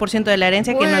 70% de la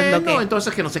herencia, que no es lo que...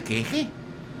 entonces que no se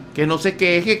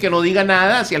queje, que no diga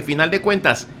nada, si al final de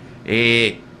cuentas,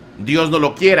 Dios no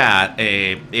lo quiera,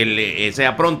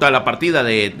 sea pronta la partida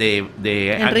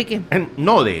de Enrique.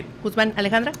 No, de... Guzmán,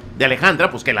 ¿Alejandra? De Alejandra,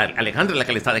 pues que Alejandra es la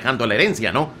que le está dejando la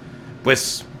herencia, ¿no?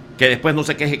 Pues que después no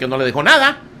se queje que no le dejó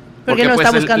nada. Porque no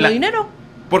está buscando dinero.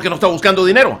 Porque no está buscando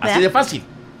dinero, así de fácil.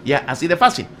 Ya, así de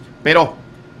fácil. Pero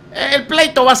el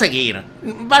pleito va a seguir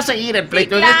el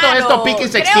pleito. Sí, claro. Esto pica y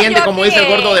se extiende, como dice el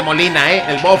gordo de Molina,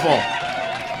 el bofo.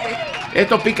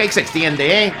 Esto pica y se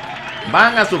extiende,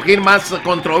 Van a surgir más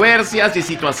controversias y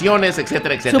situaciones,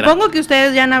 etcétera, etcétera. Supongo que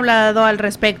ustedes ya han hablado al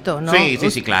respecto, ¿no?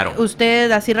 Sí, claro.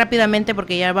 Usted, así rápidamente,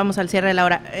 porque ya vamos al cierre de la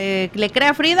hora, ¿le cree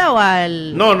a Frida o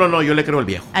al...? No, yo le creo al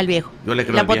viejo. Al viejo. Yo le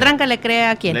creo ¿La al viejo. potranca le cree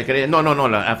a quién?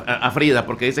 A Frida,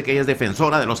 porque dice que ella es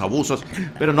defensora de los abusos,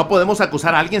 pero no podemos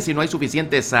acusar a alguien si no hay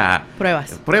suficientes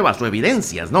pruebas o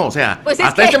evidencias, ¿no? O sea, pues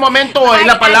hasta este momento es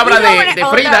la palabra de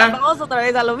Frida. Vamos otra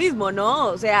vez a lo mismo, ¿no?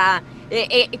 O sea...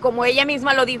 como ella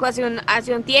misma lo dijo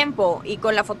hace un tiempo, y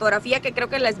con la fotografía que creo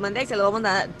que les mandé y se lo voy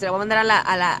a mandar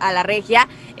a la regia,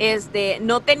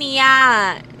 no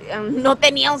tenía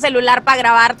un celular para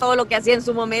grabar todo lo que hacía en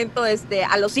su momento,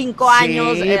 a los 5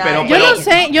 años. Pero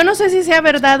yo no sé si sea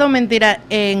verdad o mentira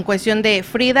en cuestión de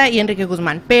Frida y Enrique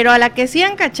Guzmán, pero a la que sí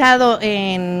han cachado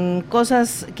en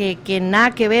cosas que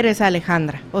nada que ver es a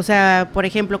Alejandra. O sea, por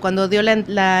ejemplo, cuando dio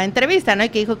la entrevista, ¿no? Y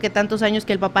que dijo que tantos años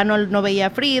que el papá no veía a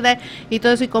Frida y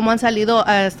todo eso, y cómo han salido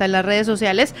hasta en las redes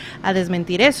sociales a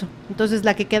desmentir eso. Entonces,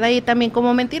 la que queda ahí también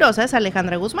como mentirosa es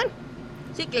Alejandra Guzmán.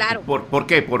 Sí, claro. ¿Por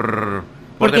qué? ¿Por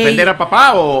defender a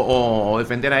papá o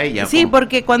defender a ella? Sí,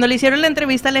 porque cuando le hicieron la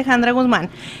entrevista a Alejandra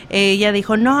Guzmán, ella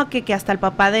dijo, no, que hasta el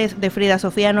papá de Frida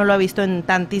Sofía no lo ha visto en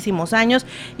tantísimos años,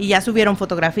 y ya subieron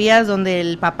fotografías donde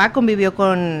el papá convivió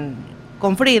con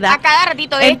Frida. A cada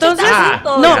ratito, entonces,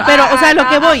 pero, o sea, lo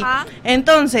que voy.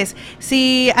 Entonces,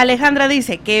 si Alejandra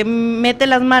dice que mete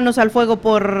las manos al fuego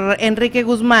por Enrique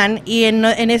Guzmán y en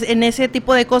ese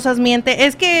tipo de cosas miente,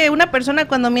 es que una persona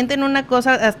cuando miente en una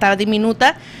cosa hasta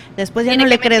diminuta, después ya no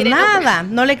le crees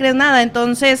nada,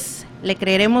 entonces le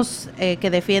creeremos que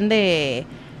defiende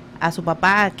a su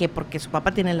papá, que porque su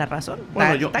papá tiene la razón.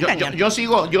 Bueno, yo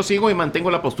sigo y mantengo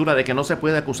la postura de que no se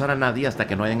puede acusar a nadie hasta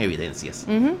que no hayan evidencias.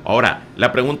 Uh-huh. Ahora,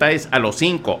 la pregunta es, a los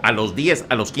 5, a los 10,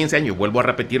 a los 15 años, vuelvo a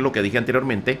repetir lo que dije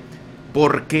anteriormente,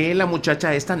 ¿por qué la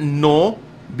muchacha esta no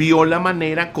vio la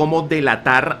manera como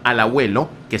delatar al abuelo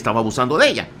que estaba abusando de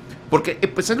ella? Porque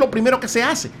pues es lo primero que se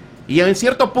hace. Y en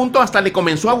cierto punto hasta le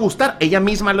comenzó a gustar, ella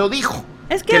misma lo dijo.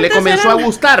 Es que le comenzó a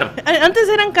gustar. Antes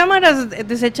eran cámaras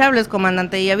desechables,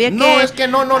 comandante, y había que...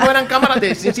 No eran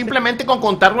cámaras, simplemente con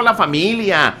contarlo a la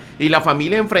familia, y la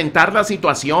familia enfrentar la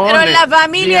situación. Pero la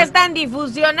familia es tan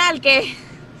difusional que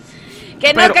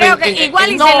no creo que...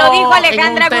 Igual y se lo dijo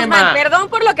Alejandra Guzmán, perdón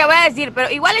por lo que voy a decir,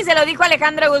 pero igual y se lo dijo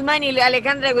Alejandra Guzmán, y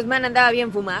Alejandra Guzmán andaba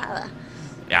bien fumada.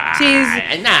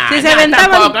 Se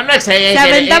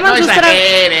aventaban sus tragos.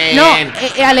 No,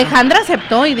 Alejandra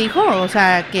aceptó y dijo, o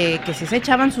sea, que sí se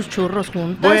echaban sus churros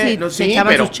juntas, bueno, y se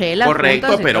echaban sus chelas correcto,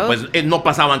 juntas, pero pues no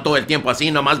pasaban todo el tiempo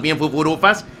así, nomás bien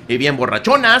fufurufas y bien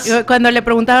borrachonas. Cuando le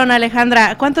preguntaron a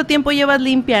Alejandra, ¿cuánto tiempo llevas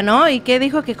limpia, no? Y que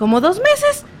dijo que como 2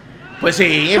 meses. Pues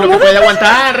sí, es lo que puede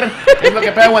aguantar. Es lo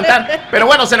que puede aguantar. Pero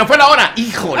bueno, se nos fue la hora.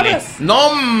 Híjole. Vamos. No,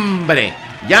 hombre.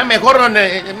 Ya mejor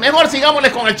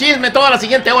sigámosles con el chisme toda la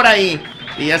siguiente hora y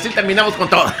así terminamos con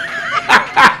todo.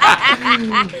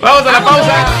 Vamos a la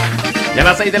pausa. Ya a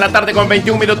las 6 de la tarde con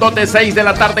 21 minutotes. 6 de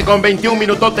la tarde con 21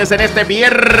 minutotes en este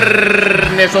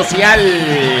viernes social.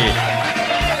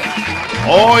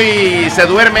 Hoy se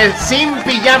duerme sin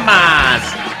pijamas.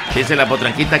 Dice la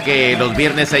potranquita que los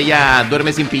viernes ella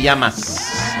duerme sin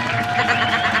pijamas.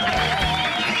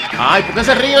 Ay, ¿por qué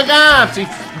se ríe ya? Sí,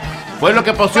 fue lo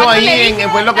que posteó ahí,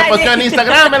 fue lo que posteó en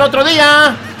Instagram el otro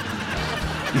día.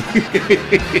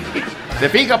 Se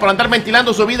fija por andar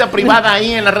ventilando su vida privada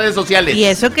ahí en las redes sociales. Y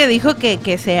eso que dijo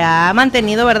que se ha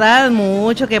mantenido, ¿verdad?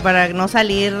 Mucho, que para no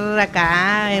salir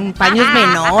acá en paños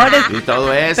menores. Y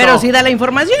todo eso. Pero sí da la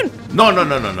información. No.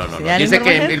 Dice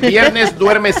que el viernes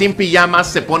duerme sin pijamas,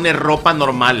 se pone ropa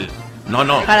normal. No.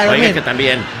 Oiga que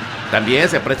también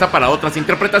se presta para otras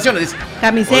interpretaciones. Dice,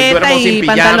 camiseta y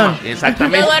pantalón.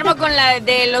 Exactamente. Yo duermo con la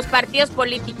de los partidos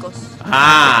políticos.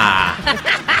 Ah.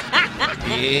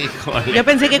 Híjole. Yo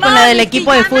pensé que con la del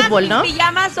equipo de fútbol, ¿no? Mis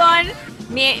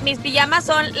pijamas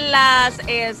son las,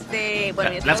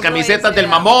 las camisetas del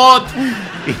mamut.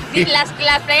 Sí, las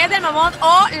playas del mamut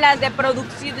o las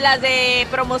de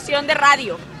promoción de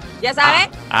radio. ¿Ya sabe?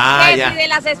 Ya. De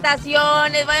las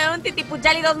estaciones, bueno, un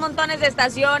titipuchal y 2 montones de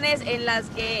estaciones en las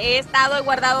que he estado, he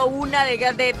guardado una de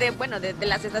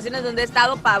las estaciones donde he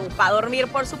estado para dormir,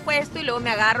 por supuesto, y luego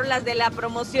me agarro las de la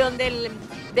promoción del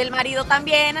marido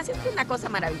también, así es que es una cosa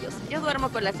maravillosa. Yo duermo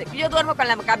con la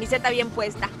camiseta bien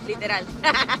puesta, literal.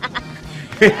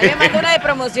 Ahí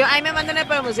me manda una de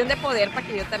promoción de poder para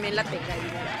que yo también la tenga.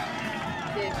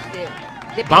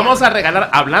 Vamos a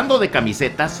regalar, hablando de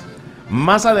camisetas,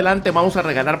 más adelante vamos a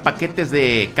regalar paquetes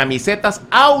de camisetas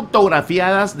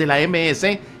autografiadas de la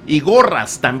MS y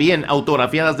gorras también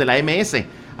autografiadas de la MS.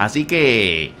 Así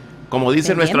que, como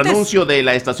dice nuestro anuncio de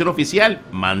la estación oficial,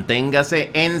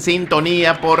 manténgase en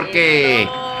sintonía porque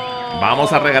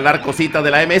vamos a regalar cositas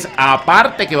de la MS.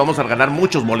 Aparte que vamos a regalar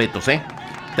muchos boletos,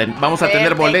 Vamos a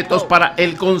tener boletos para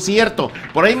el concierto.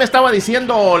 Por ahí me estaba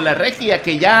diciendo la regia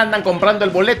que ya andan comprando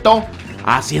el boleto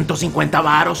a 150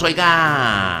 varos,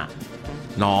 oiga.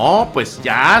 No, pues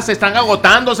ya se están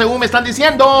agotando, según me están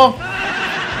diciendo.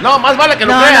 No, más vale que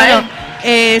lo crea,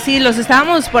 sí, los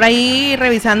estábamos por ahí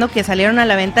revisando que salieron a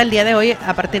la venta el día de hoy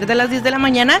a partir de las 10 de la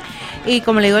mañana. Y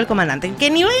como le digo al comandante, que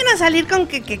ni vayan a salir con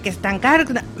que están caros.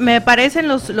 Me parecen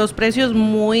los precios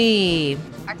muy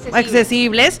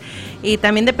accesibles. Y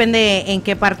también depende en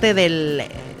qué parte de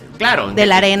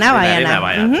la arena vayan a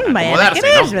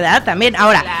querer, ¿no? ¿Verdad? También.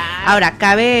 Ahora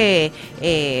cabe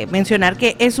mencionar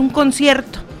que es un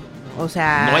concierto. O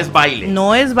sea, no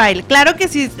es baile. Claro que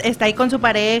si está ahí con su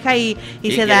pareja y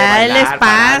se da el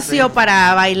espacio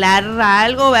para bailar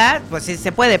algo, ¿verdad? Pues sí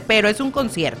se puede, pero es un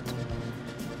concierto.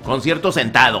 Concierto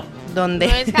sentado. Donde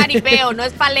no es jaripeo, no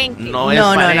es palenque. No es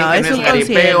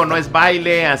jaripeo, no es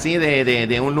baile así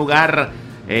de un lugar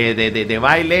de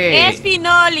baile. Es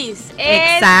finolis,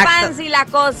 es fancy la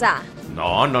cosa.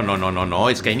 No,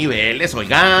 es que hay niveles,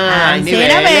 oiga, hay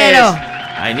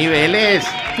niveles.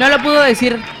 No lo pudo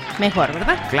decir mejor,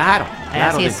 ¿verdad? Claro.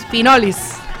 Así es, finolis.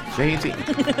 Sí.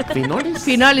 ¿Finolis?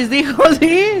 Finolis dijo,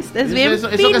 sí, es bien. ¿Eso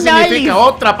qué significa?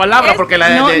 Otra palabra, porque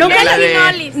nunca la había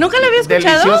escuchado.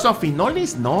 ¿Delicioso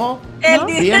finolis? No.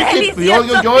 Bien,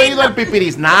 yo he ido al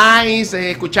pipiris nice,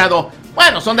 he escuchado.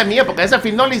 Bueno, son de mi época. Esa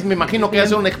finolis me imagino que es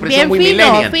una expresión muy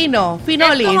millennial.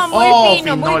 Finolis. Es como muy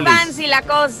fino, muy fancy la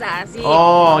cosa. Sí.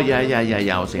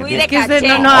 Ya. O sea, muy de caché.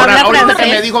 Ahorita que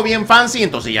me dijo bien fancy,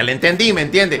 entonces ya le entendí, ¿me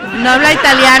entiende? No habla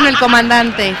italiano el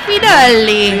comandante.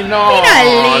 Finoli.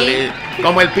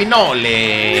 Como el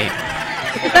pinole.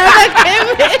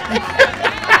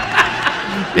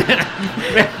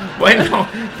 Bueno,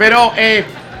 pero,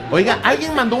 oiga,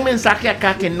 alguien mandó un mensaje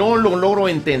acá que no lo logro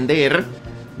entender.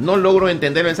 No logro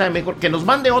entender el mensaje, mejor que nos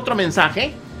mande otro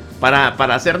mensaje para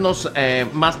hacernos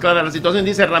más clara la situación.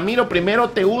 Dice, Ramiro, primero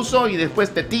te uso y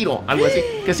después te tiro, algo así.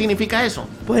 ¿Qué significa eso?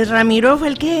 Pues Ramiro fue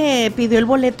el que pidió el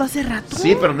boleto hace rato.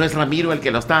 Sí, pero no es Ramiro el que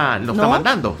lo está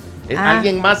mandando.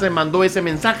 Alguien más le mandó ese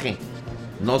mensaje.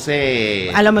 No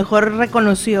sé. A lo mejor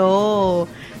reconoció,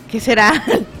 ¿qué será?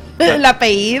 El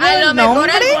apellido, a lo el mejor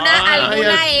nombre.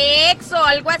 alguna ex o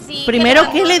algo así.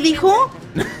 Primero, ¿qué le dijo?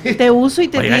 Te uso y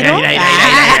te tiro.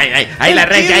 Ay, la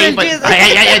regia ahí.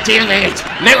 El chisme.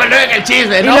 Luego el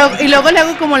chisme, ¿no? Y luego le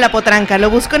hago como la potranca, lo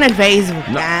busco en el Facebook.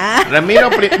 No.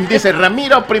 Dice,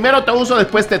 Ramiro, primero te uso,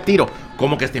 después te tiro.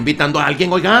 Como que está invitando a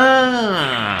alguien,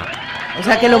 oiga. O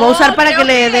sea, que lo va a usar para que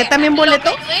le dé también boleto.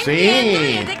 Sí.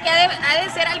 Es de que ha de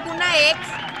ser alguna ex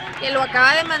que lo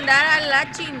acaba de mandar al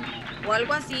Lachin o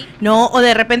algo así. No, o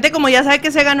de repente como ya sabe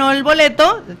que se ganó el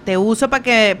boleto, te uso para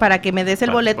que me des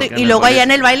el boleto y luego allá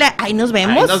en el baile, ahí nos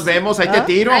vemos. Ahí te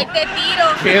tiro.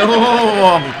 ¿Qué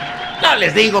no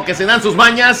les digo que se dan sus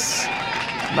mañas.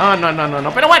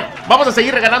 No. Pero bueno, vamos a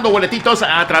seguir regalando boletitos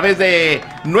a través de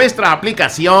nuestra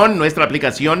aplicación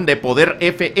de Poder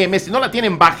FM. Si no la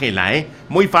tienen, bájenla,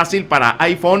 muy fácil para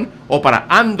iPhone o para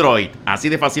Android. Así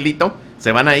de facilito.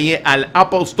 Se van ahí al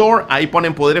Apple Store, ahí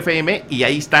ponen Poder FM y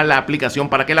ahí está la aplicación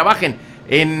para que la bajen.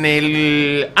 En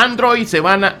el Android se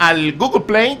van al Google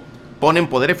Play, ponen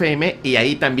Poder FM y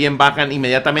ahí también bajan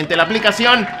inmediatamente la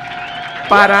aplicación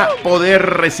para poder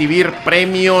recibir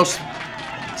premios.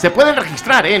 Se pueden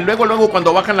registrar, Luego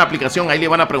cuando bajan la aplicación, ahí le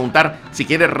van a preguntar si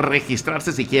quiere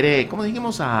registrarse, si quiere, ¿cómo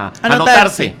dijimos?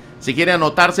 Anotarse. Si quiere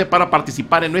anotarse para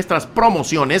participar en nuestras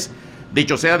promociones.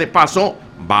 Dicho sea de paso,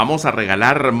 vamos a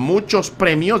regalar muchos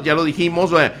premios, ya lo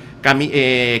dijimos,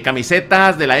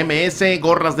 camisetas de la MS,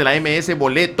 gorras de la MS,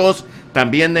 boletos.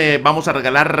 También vamos a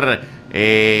regalar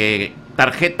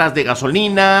tarjetas de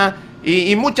gasolina.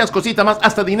 Y muchas cositas más,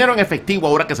 hasta dinero en efectivo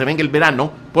ahora que se venga el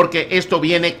verano, porque esto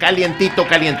viene calientito,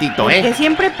 Porque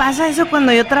siempre pasa eso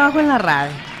cuando yo trabajo en la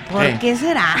radio. ¿Por qué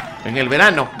será? En el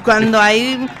verano. Cuando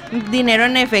hay dinero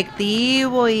en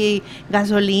efectivo y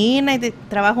gasolina y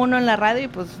trabaja uno en la radio y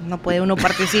pues no puede uno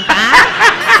participar.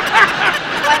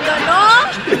 Cuando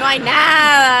no hay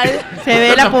nada. Se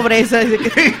ve la pobreza.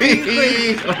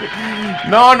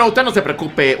 No, usted no se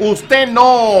preocupe. Usted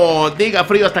no diga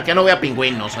frío hasta que no vea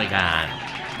pingüinos, oiga.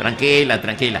 Tranquila.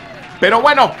 Pero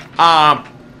bueno,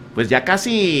 pues ya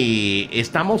casi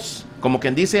estamos, como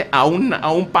quien dice, a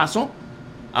un paso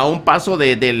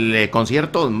del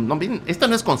concierto. No, esto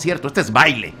no es concierto, esto es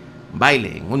baile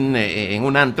en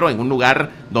un antro, en un lugar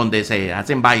donde se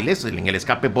hacen bailes, en el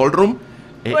Escape Ballroom.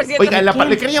 Oiga,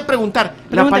 le quería preguntar,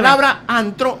 ¿la palabra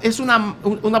antro es una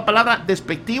palabra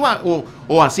despectiva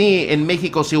o así en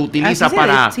México se utiliza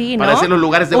para hacer los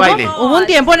lugares de baile? Hubo un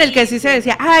tiempo en el que sí se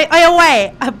decía, ay, oye,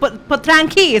 güey,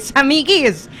 tranquis,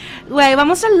 amiguis, güey,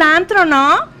 vamos al antro,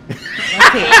 ¿no?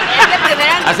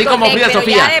 Así como Frida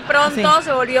Sofía. Ya de pronto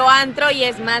se volvió antro y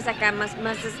es más acá, más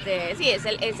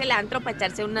es el antro para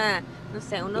echarse una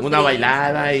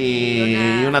bailada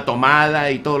y una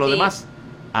tomada y todo lo demás.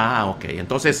 Ok,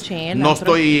 entonces no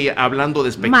estoy hablando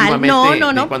despectivamente.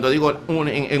 No. Cuando digo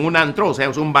en un antro, o sea,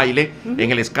 es un baile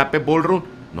en el Escape Ballroom.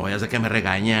 No vaya a ser que me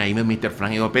regaña ahí Mr.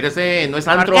 Frank. Digo, espérese, no es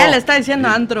antro. ¿Por qué le está diciendo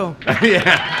antro?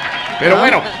 Pero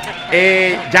bueno,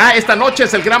 ya esta noche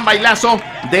es el gran bailazo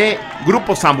de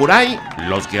Grupo Samurai,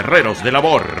 Los Guerreros del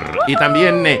Amor. Y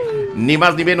también, ni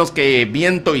más ni menos que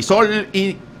Viento y Sol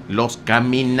y Los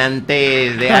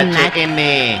Caminantes de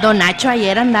HN. Don Nacho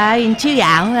ayer andaba bien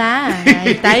chillado, ¿verdad?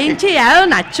 Está bien chillado,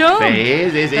 Nacho.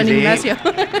 Sí. Don Ignacio.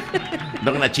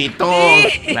 Don Nachito,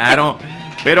 claro.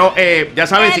 Pero ya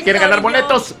saben, si quieren ganar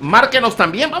boletos, márquenos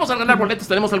también. Vamos a regalar boletos,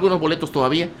 tenemos algunos boletos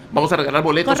todavía. Vamos a regalar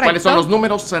boletos. Correcto. ¿Cuáles son los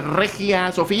números,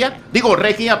 Regia, Sofía? Digo,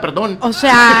 Regia, perdón. O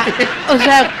sea,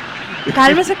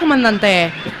 cálmese,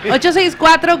 comandante.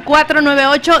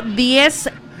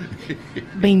 864-498-1029.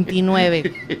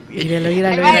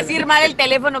 Me va a decir mal el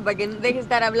teléfono para que no deje de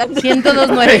estar hablando.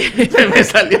 1029. Se me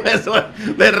salió eso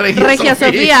de Regia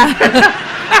Sofía.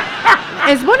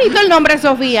 Es bonito el nombre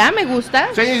Sofía, me gusta.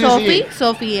 Sí.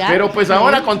 Sofía. Pero pues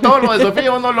ahora con todo lo de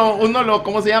Sofía uno lo,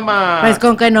 ¿cómo se llama? Pues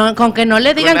con que no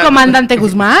le digan Comandante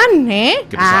Guzmán, ¿eh?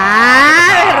 ¿Qué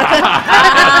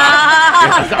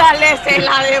Dale, se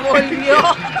la devolvió.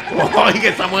 Oye,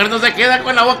 esa mujer no se queda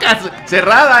con la boca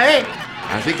cerrada, ¿eh?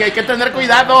 Así que hay que tener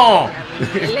cuidado.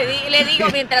 Le digo,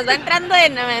 mientras va entrando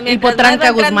 ¿Y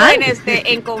Potranca Guzmán?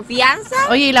 En confianza.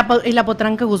 Oye, ¿y la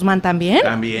Potranca Guzmán también?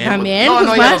 También.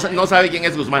 No, ella no sabe quién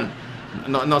es Guzmán.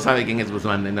 No sabe quién es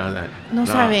Guzmán. No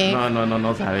sabe.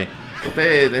 No sabe.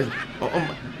 Usted,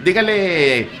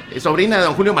 dígale, sobrina de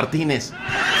don Julio Martínez.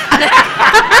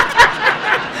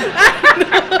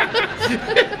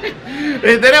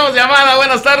 Tenemos llamada,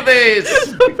 buenas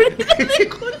tardes.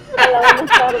 Hola,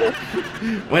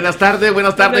 buenas tardes.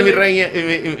 Buenas tardes, mi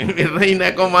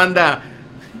reina, ¿cómo anda?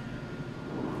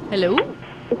 Hello.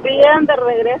 Bien, de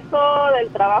regreso del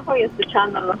trabajo y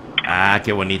escuchándolo.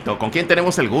 Qué bonito. ¿Con quién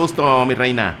tenemos el gusto, mi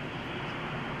reina?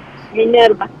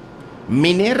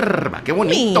 Minerva, qué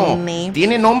bonito.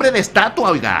 Tiene nombre de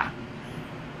estatua, oiga.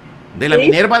 De la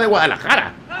Minerva de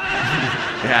Guadalajara.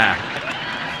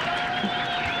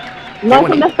 ¿No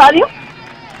es un estadio?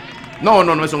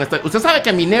 No es un estadio. Usted sabe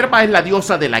que Minerva es la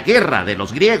diosa de la guerra de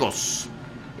los griegos.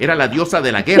 Era la diosa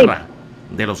de la guerra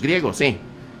de los griegos, sí.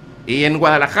 Y en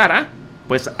Guadalajara,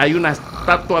 pues hay una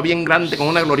estatua bien grande con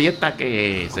una glorieta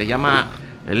que se llama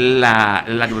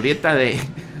la glorieta de...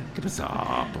 ¿Qué pasó,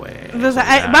 pues?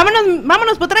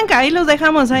 Vámonos, Potranca, ahí los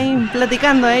dejamos ahí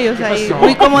platicando ellos ahí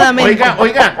muy cómodamente.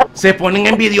 Oiga, se ponen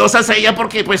envidiosas ellas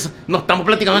porque pues no estamos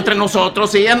platicando entre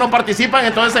nosotros, ellas no participan,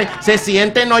 entonces se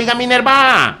sienten, oiga,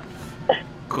 Minerva.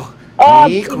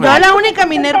 Yo la única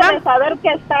Minerva. De saber que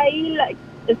está ahí,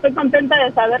 estoy contenta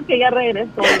de saber que ya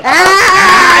regresó.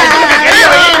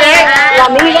 La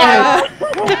amiga.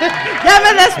 Ya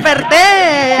me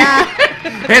desperté.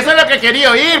 Eso es lo que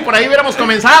quería oír, por ahí hubiéramos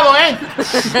comenzado, ¿eh?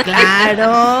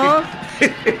 Claro.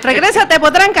 Regrésate,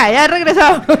 Potranca, ya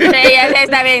regresó. Sí, ya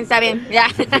está bien, ya.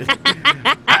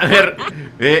 A ver,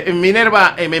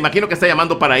 Minerva, me imagino que está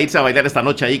llamando para irse a bailar esta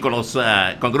noche ahí con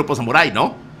con Grupo Samurai,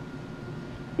 ¿no?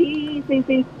 Sí.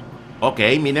 Ok,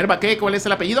 Minerva, ¿cuál es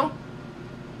el apellido?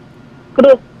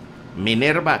 Cruz.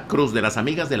 Minerva Cruz, de las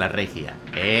amigas de la Regia.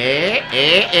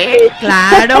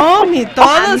 Claro,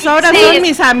 todos ahora son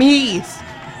mis amiguis.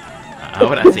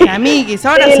 Ahora sí. Amiguis,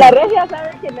 ahora sí. Y la Regia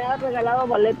sabe que me ha regalado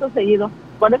boletos seguidos.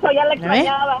 Por eso ya le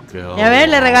extrañaba. Ya ves,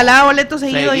 le regalaba boletos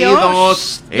seguidos yo.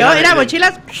 Era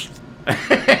mochilas.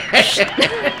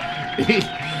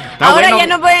 Ahora bueno. Ya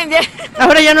no pueden.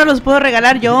 Ahora ya no los puedo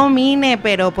regalar yo, Mine,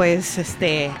 pero pues,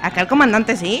 acá el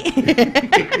comandante sí.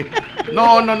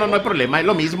 No hay problema, es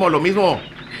lo mismo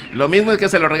es que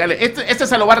se lo regale. Este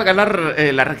se lo va a regalar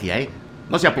la Regia,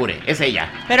 no se apure, es ella.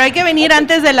 Pero hay que venir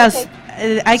antes de las...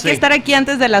 hay que estar aquí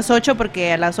antes de las 8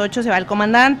 porque a las 8 se va el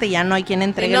comandante y ya no hay quien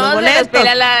entregue los boletos.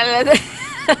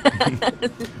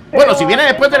 Bueno, si viene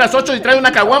después de las 8 y trae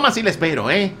una caguama, sí le espero,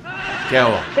 ¿Qué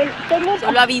hago?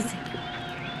 Solo avise.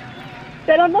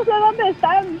 Pero no sé dónde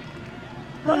están.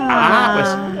 Pues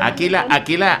aquí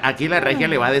la Regia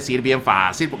le va a decir bien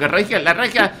fácil, porque la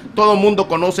Regia todo el mundo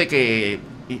conoce que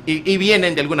y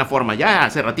vienen de alguna forma. Ya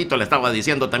hace ratito le estaba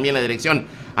diciendo también la dirección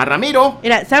a Ramiro.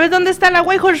 Mira, ¿sabes dónde está la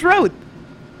White Horse Road?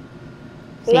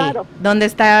 Claro. Sí, ¿dónde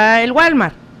está el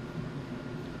Walmart?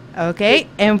 Ok,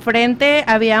 enfrente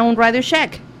había un Radio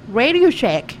Shack.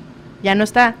 Ya no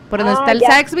está, por donde está el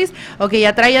Saxby's. Ok,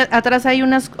 atrás hay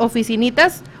unas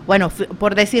oficinitas. Bueno,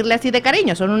 por decirle así de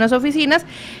cariño, son unas oficinas.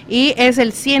 Y es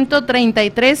el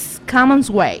 133 Commons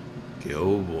Way. ¿Qué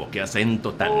hubo? ¿Qué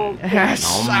acento tan...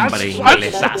 hombre,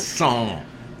 inglesazo.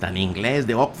 Tan inglés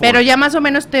de Oxford. Pero ya más o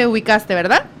menos te ubicaste,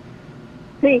 ¿verdad?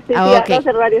 Sí, atrás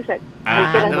del Radio Shack.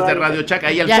 Atrás del Radio Shack,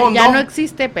 ahí al fondo. Ya no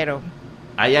existe, pero...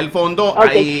 Ahí al fondo,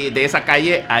 ahí de esa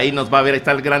calle, ahí nos va a ver,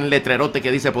 está el gran letrerote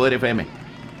que dice Poder FM.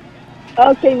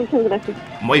 Ok, muchas gracias.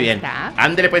 Muy bien.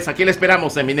 Ándele, pues aquí le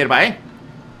esperamos en Minerva,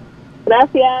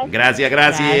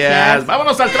 Gracias.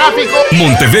 Vámonos al tráfico.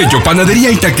 Montebello,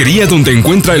 panadería y taquería donde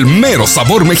encuentra el mero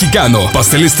sabor mexicano.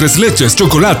 Pasteles 3 leches,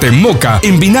 chocolate, moca,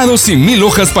 envinados y 1000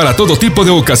 hojas para todo tipo de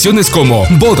ocasiones como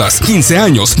bodas, 15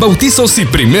 años, bautizos y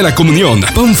primera comunión.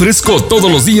 Pan fresco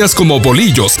todos los días como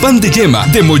bolillos, pan de yema,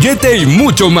 de mollete y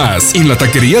mucho más. En la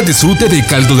taquería disfrute de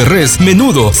caldo de res,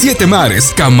 menudo, 7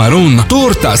 mares, camarón,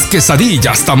 tortas,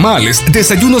 quesadillas, tamales,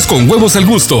 desayunos con huevos al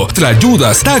gusto,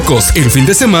 tlayudas, tacos. El fin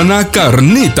de semana,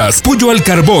 carnitas, pollo al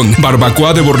carbón,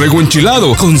 barbacoa de borrego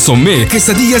enchilado, consomé,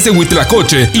 quesadillas de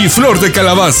huitlacoche y flor de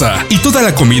calabaza. Y toda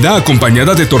la comida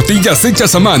acompañada de tortillas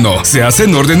hechas a mano. Se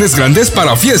hacen órdenes grandes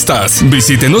para fiestas.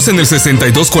 Visítenos en el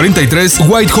 6243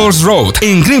 White Horse Road,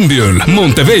 en Greenville,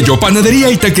 Montebello, panadería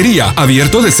y taquería.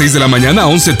 Abierto de 6 de la mañana a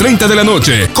 11:30 de la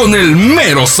noche. Con el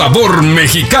mero sabor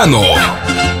mexicano.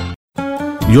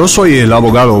 Yo soy el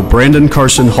abogado Brandon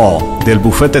Carson Hall, del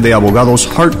bufete de abogados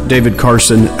Hart David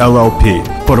Carson LLP.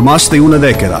 Por más de una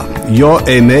década, yo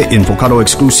me he enfocado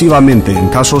exclusivamente en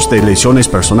casos de lesiones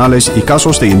personales y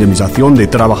casos de indemnización de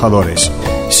trabajadores.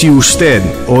 Si usted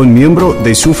o un miembro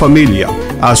de su familia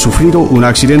ha sufrido un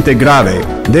accidente grave,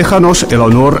 déjanos el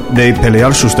honor de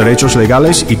pelear sus derechos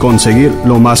legales y conseguir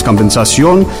lo más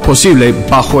compensación posible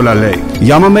bajo la ley.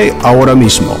 Llámame ahora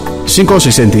mismo.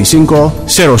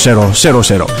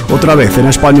 565-0000. Otra vez en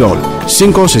español,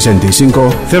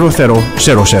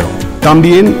 565-0000.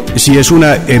 También, si es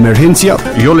una emergencia,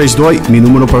 yo les doy mi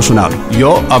número personal.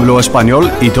 Yo hablo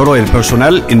español y todo el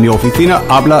personal en mi oficina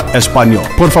habla español.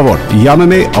 Por favor,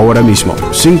 llámeme ahora mismo.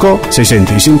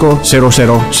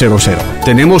 565-0000.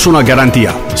 Tenemos una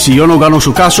garantía. Si yo no gano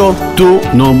su caso, tú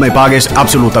no me pagues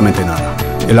absolutamente nada.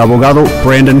 El abogado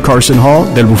Brandon Carson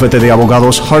Hall, del bufete de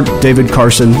abogados Hart David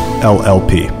Carson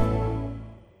LLP.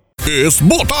 Es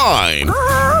Botime.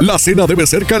 La cena debe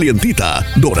ser calientita,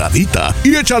 doradita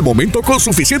y hecha al momento con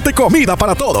suficiente comida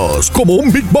para todos, como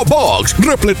un Big Bob Box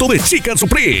repleto de Chicken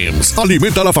Supremes.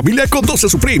 Alimenta a la familia con 12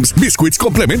 Supremes, biscuits,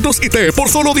 complementos y té por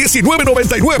solo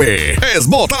 $19.99. Es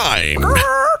Mo Time.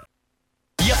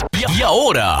 Y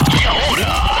ahora,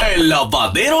 el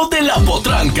lavadero de la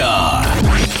potranca.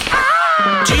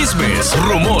 Chismes,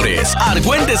 rumores,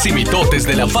 argüentes y mitotes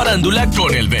de la farándula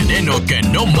con el veneno que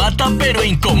no mata pero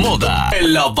incomoda.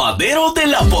 El lavadero de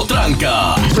la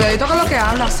potranca. Cuidadito con lo que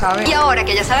hablas, ¿sabes? Y ahora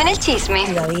que ya saben el chisme.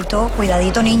 Cuidadito,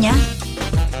 cuidadito, niña.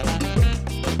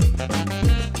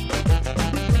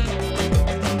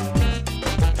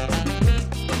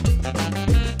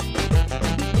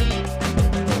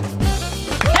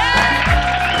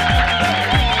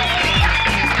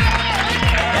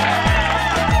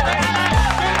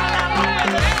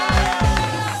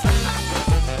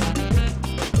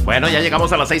 Bueno, ya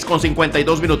llegamos a las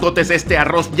 6:52 minutotes. Este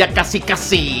arroz ya casi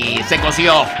se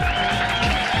coció.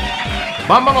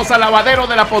 Vámonos al lavadero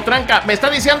de la potranca. Me está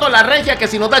diciendo la regia que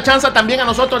si nos da chance también a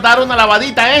nosotros dar una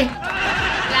lavadita, ¿eh?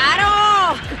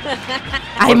 ¡Claro!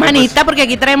 Ay, manita, porque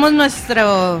aquí traemos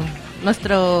nuestro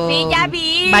sí, ya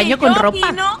vi. baño con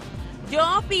ropa.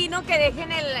 Yo opino que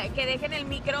dejen el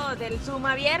micro del Zoom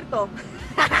abierto.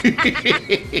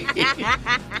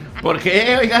 ¿Por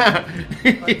qué, oiga?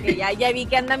 Porque ya vi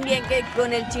que andan bien que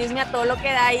con el chisme a todo lo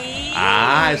que da ahí.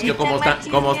 Ah, es que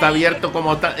como está abierto,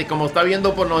 como está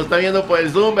viendo nos está viendo por el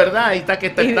Zoom, ¿verdad? Ahí está que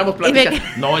estamos platicando.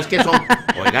 No, es que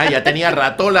oiga, ya tenía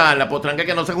rato la potranca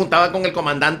que no se juntaba con el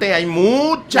comandante. Hay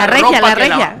mucha ropa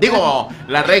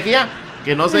la regia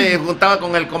que no se juntaba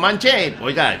con el comanche.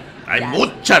 Oiga, hay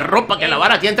mucha ropa que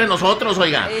lavar aquí entre nosotros,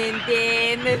 oiga.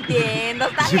 Entiendo,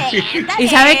 está bien. ¿Y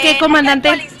sabe qué, comandante?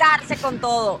 Actualizarse con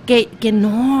todo. Que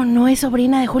no es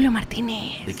sobrina de Julio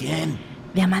Martínez. ¿De quién?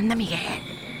 De Amanda Miguel.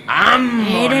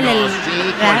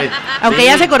 Aunque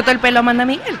ya se cortó el pelo Amanda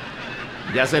Miguel.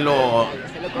 Ya se lo...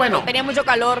 Bueno, tenía mucho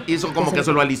calor. Hizo como que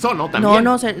se lo alisó, ¿no? También.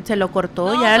 No, se lo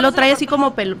cortó. Ya lo trae así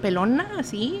como pelona,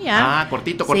 así, ya. Ah,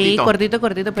 cortito. Sí, cortito.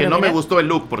 Pero que no me gustó el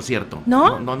look, por cierto.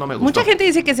 ¿No? No me gustó. Mucha gente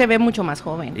dice que se ve mucho más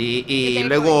joven. Y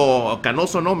luego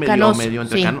canoso, ¿no? Medio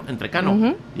entre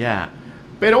cano. Ya.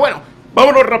 Pero bueno,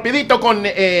 vámonos rapidito con...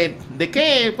 ¿de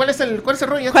qué? ¿Cuál es el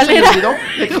rollo? ¿Cuál era?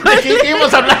 ¿De qué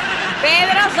íbamos a hablar?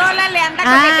 Pedro Sola le anda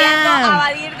coqueteando a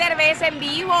Badir Derbez en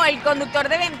vivo. El conductor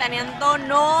de Ventaneando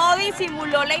no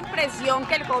disimuló la impresión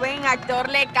que el joven actor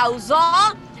le causó.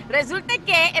 Resulta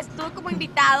que estuvo como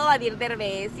invitado a Badir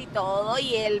Derbez y todo,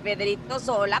 y el Pedrito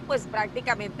Sola pues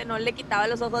prácticamente no le quitaba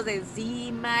los ojos de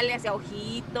encima, le hacía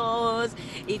ojitos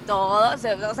y todo, o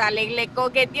sea, le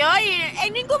coqueteó, y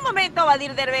en ningún momento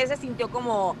Badir Derbez se sintió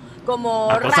como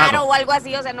raro o algo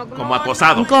así, o sea, como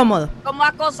acosado. Incómodo. Como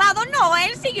acosado, no,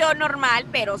 él siguió normal,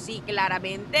 pero sí,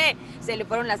 claramente se le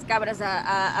fueron las cabras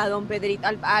a don Pedrito,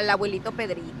 al abuelito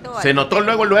Pedrito. ¿Se notó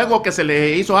luego que se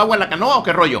le hizo agua a la canoa o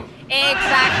qué rollo?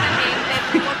 Exactamente,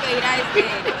 tuvo que ir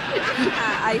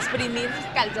a exprimir sus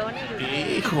calzones.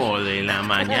 Hijo de la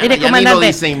mañana. Mire, ya comandante, ni lo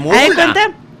disimula. ¿hay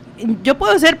cuenta? Yo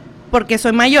puedo ser, porque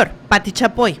soy mayor, Pati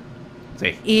Chapoy.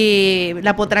 Sí. Y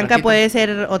la potranca puede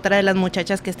ser otra de las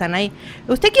muchachas que están ahí.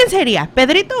 ¿Usted quién sería?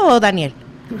 ¿Pedrito o Daniel?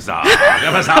 ¿Qué pasó?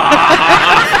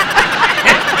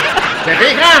 ¿Se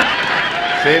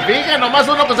fija? Nomás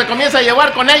uno que se comienza a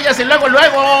llevar con ellas y luego.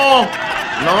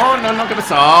 No, ¿qué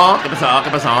pasó?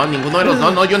 Ninguno de los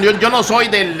dos, no, yo no soy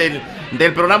del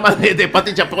programa de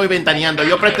Pati Chapoy Ventaneando,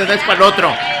 yo pertenezco al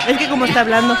otro. Es que como está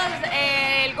hablando.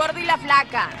 El gordo y la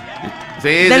flaca. Sí,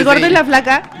 del gordo y la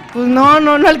flaca, pues no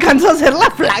alcanzo a ser la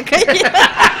flaca.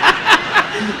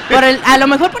 A lo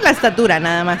mejor por la estatura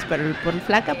nada más, pero por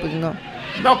flaca, pues no.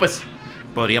 No, pues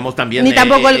podríamos también. Ni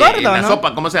tampoco el gordo, la ¿no?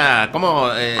 sopa,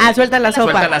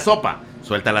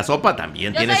 suelta la sopa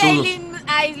también. Yo tiene soy sus.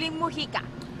 Aislinn Mujica.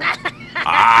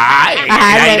 Ay,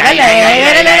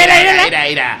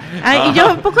 y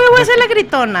yo poco le voy a hacer la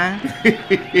gritona.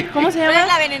 ¿Cómo se llama? ¿Cuál es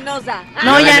la venenosa?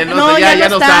 No, ya no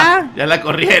está. Ya la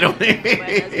corrieron. Bueno,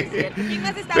 sí es cierto. ¿Quién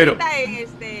más está ahorita?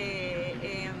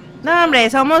 No, hombre,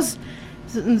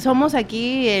 somos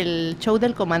aquí el show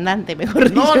del comandante, mejor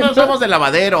dicho. No somos de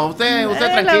lavadero. Usted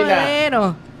tranquila.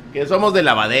 Lavadero. Que somos de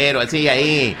lavadero, así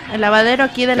ahí. El lavadero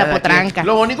aquí de la potranca.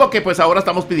 Lo único que pues ahora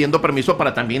estamos pidiendo permiso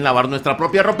para también lavar nuestra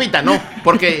propia ropita, ¿no?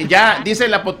 Porque ya dice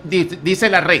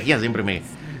la regia, siempre me dice.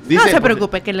 No se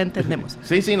preocupe, que le entendemos.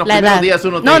 Sí, los primeros días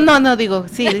uno. No, digo,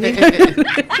 sí.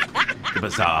 ¿Qué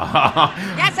pasó?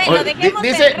 Ya sé, lo dejemos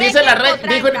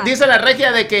dice la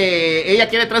regia de que ella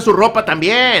quiere traer su ropa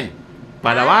también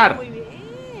para lavar. Muy bien.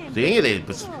 Sí,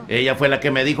 pues ella fue la que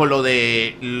me dijo lo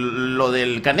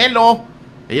del Canelo.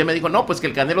 Ella me dijo, no, pues que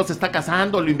el Canelo se está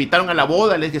casando, lo invitaron a la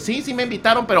boda. Le dije, sí me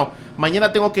invitaron, pero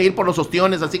mañana tengo que ir por los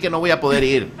ostiones, así que no voy a poder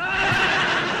ir.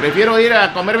 Prefiero ir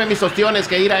a comerme mis ostiones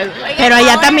que ir a... Oiga, pero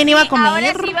allá también iba a comer.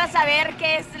 Ahora sí vas a ver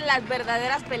qué es las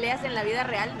verdaderas peleas en la vida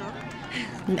real,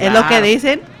 ¿no? Es lo que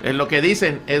dicen. Es lo que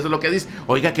dicen.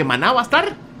 Oiga, que Maná va a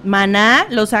estar. Maná,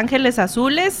 Los Ángeles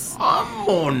Azules.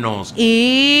 ¡Vámonos!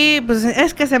 Y pues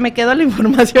es que se me quedó la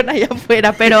información allá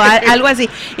afuera, pero algo así.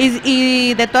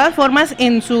 Y de todas formas,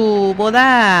 en su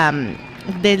boda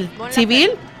del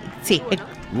civil, sí.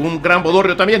 Un gran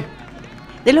bodorrio también.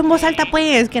 Dilo en voz alta,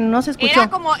 pues, que no se escuchó.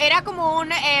 Era como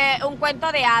un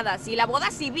cuento de hadas. Y la boda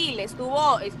civil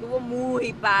estuvo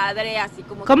muy padre, así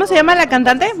como... ¿Cómo se llama la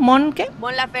cantante? ¿Mon qué?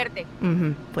 Mon Laferte.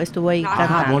 Pues estuvo ahí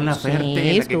cantando. Mon Laferte,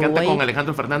 sí, la que canta ahí con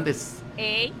Alejandro Fernández.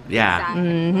 Ya.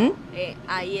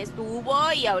 Ahí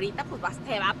estuvo y ahorita pues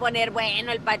se va a poner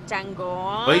bueno el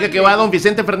pachangón. Oiga, que va don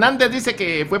Vicente Fernández, dice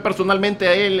que fue personalmente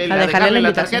a él a dejarle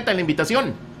la tarjeta, la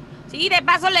invitación. Sí, de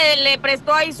paso le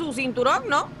prestó ahí su cinturón,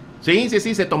 ¿no? Sí,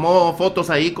 se tomó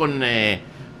fotos ahí con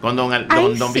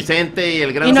don Vicente y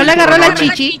el gran... ¿Y no le agarró la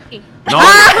chichi? No,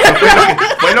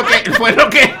 fue lo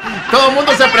que todo el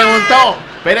mundo se preguntó.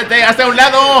 Espérate, hazte a un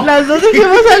lado. Las dos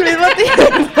dijimos al mismo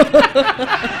tiempo.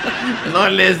 No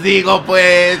les digo,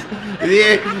 pues.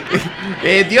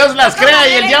 Dios las crea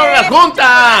y el diablo las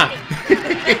junta.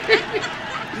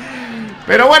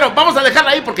 Pero bueno, vamos a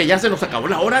dejarla ahí porque ya se nos acabó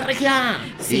la hora, Regia.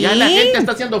 Sí. Y ya la gente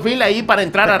está haciendo fila ahí para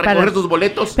entrar a recoger sus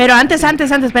boletos. Pero antes,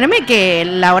 espérenme que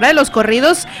la hora de los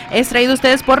corridos es traído a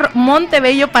ustedes por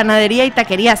Montebello Panadería y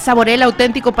Taquería. Saboree el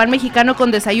auténtico pan mexicano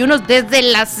con desayunos desde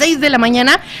las 6 de la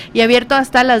mañana y abierto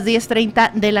hasta las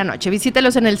 10:30 de la noche.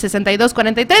 Visítelos en el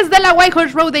 6243 de la White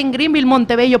Horse Road en Greenville,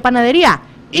 Montebello Panadería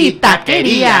y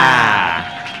Taquería.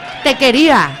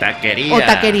 Taquería. Taquería. O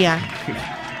taquería.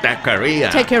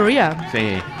 Taquería.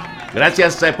 Sí.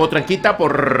 Gracias, Potranquita,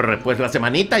 por pues la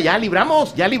semanita. Ya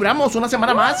libramos una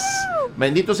semana más.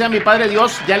 Bendito sea mi Padre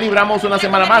Dios, ya libramos una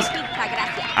semana más.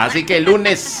 Así que el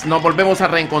lunes nos volvemos a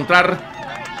reencontrar,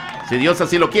 si Dios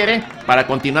así lo quiere, para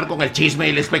continuar con el chisme,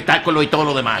 el espectáculo y todo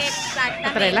lo demás.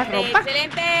 Exactamente. La ropa.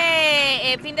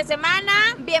 Excelente fin de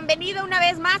semana. Bienvenido una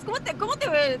vez más. ¿Cómo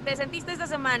te sentiste esta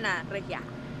semana, Regia?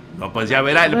 No, pues ya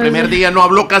verá, el primer día no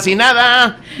habló casi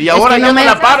nada. Y ahora ya no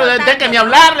la paro, déjenme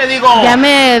hablar, le digo. Ya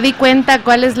me di cuenta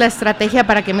cuál es la estrategia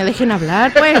para que me dejen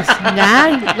hablar, pues.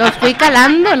 Ya, los fui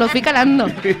calando.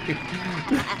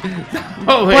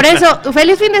 Oh, por eso,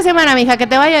 feliz fin de semana, mija, que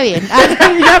te vaya bien.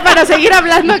 Ya para seguir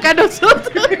hablando acá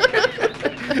nosotros.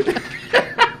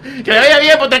 Que le vaya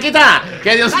bien, Potranquita.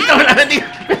 Que Diosito me la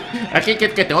bendiga. Aquí, que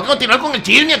tengo que continuar con el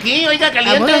chisme aquí, oiga,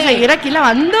 caliente. Vamos a seguir aquí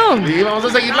lavando. Sí, vamos a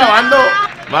seguir lavando.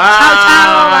 Bye.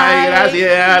 Bye.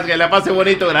 Gracias, que la pase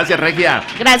bonito. Gracias, Regia.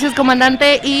 Gracias,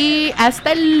 comandante, y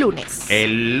hasta el lunes.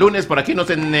 El lunes por aquí nos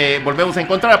volvemos a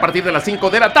encontrar a partir de las 5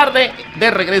 de la tarde,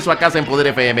 de regreso a casa en Poder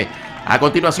FM. A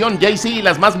continuación, JC,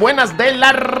 las más buenas de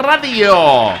la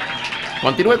radio.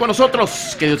 Continúe con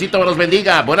nosotros, que Diosito nos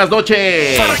bendiga. Buenas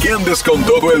noches. Para que andes con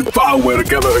todo el power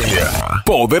cada día.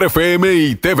 Poder FM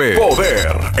y TV.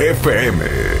 Poder FM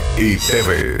y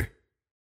TV.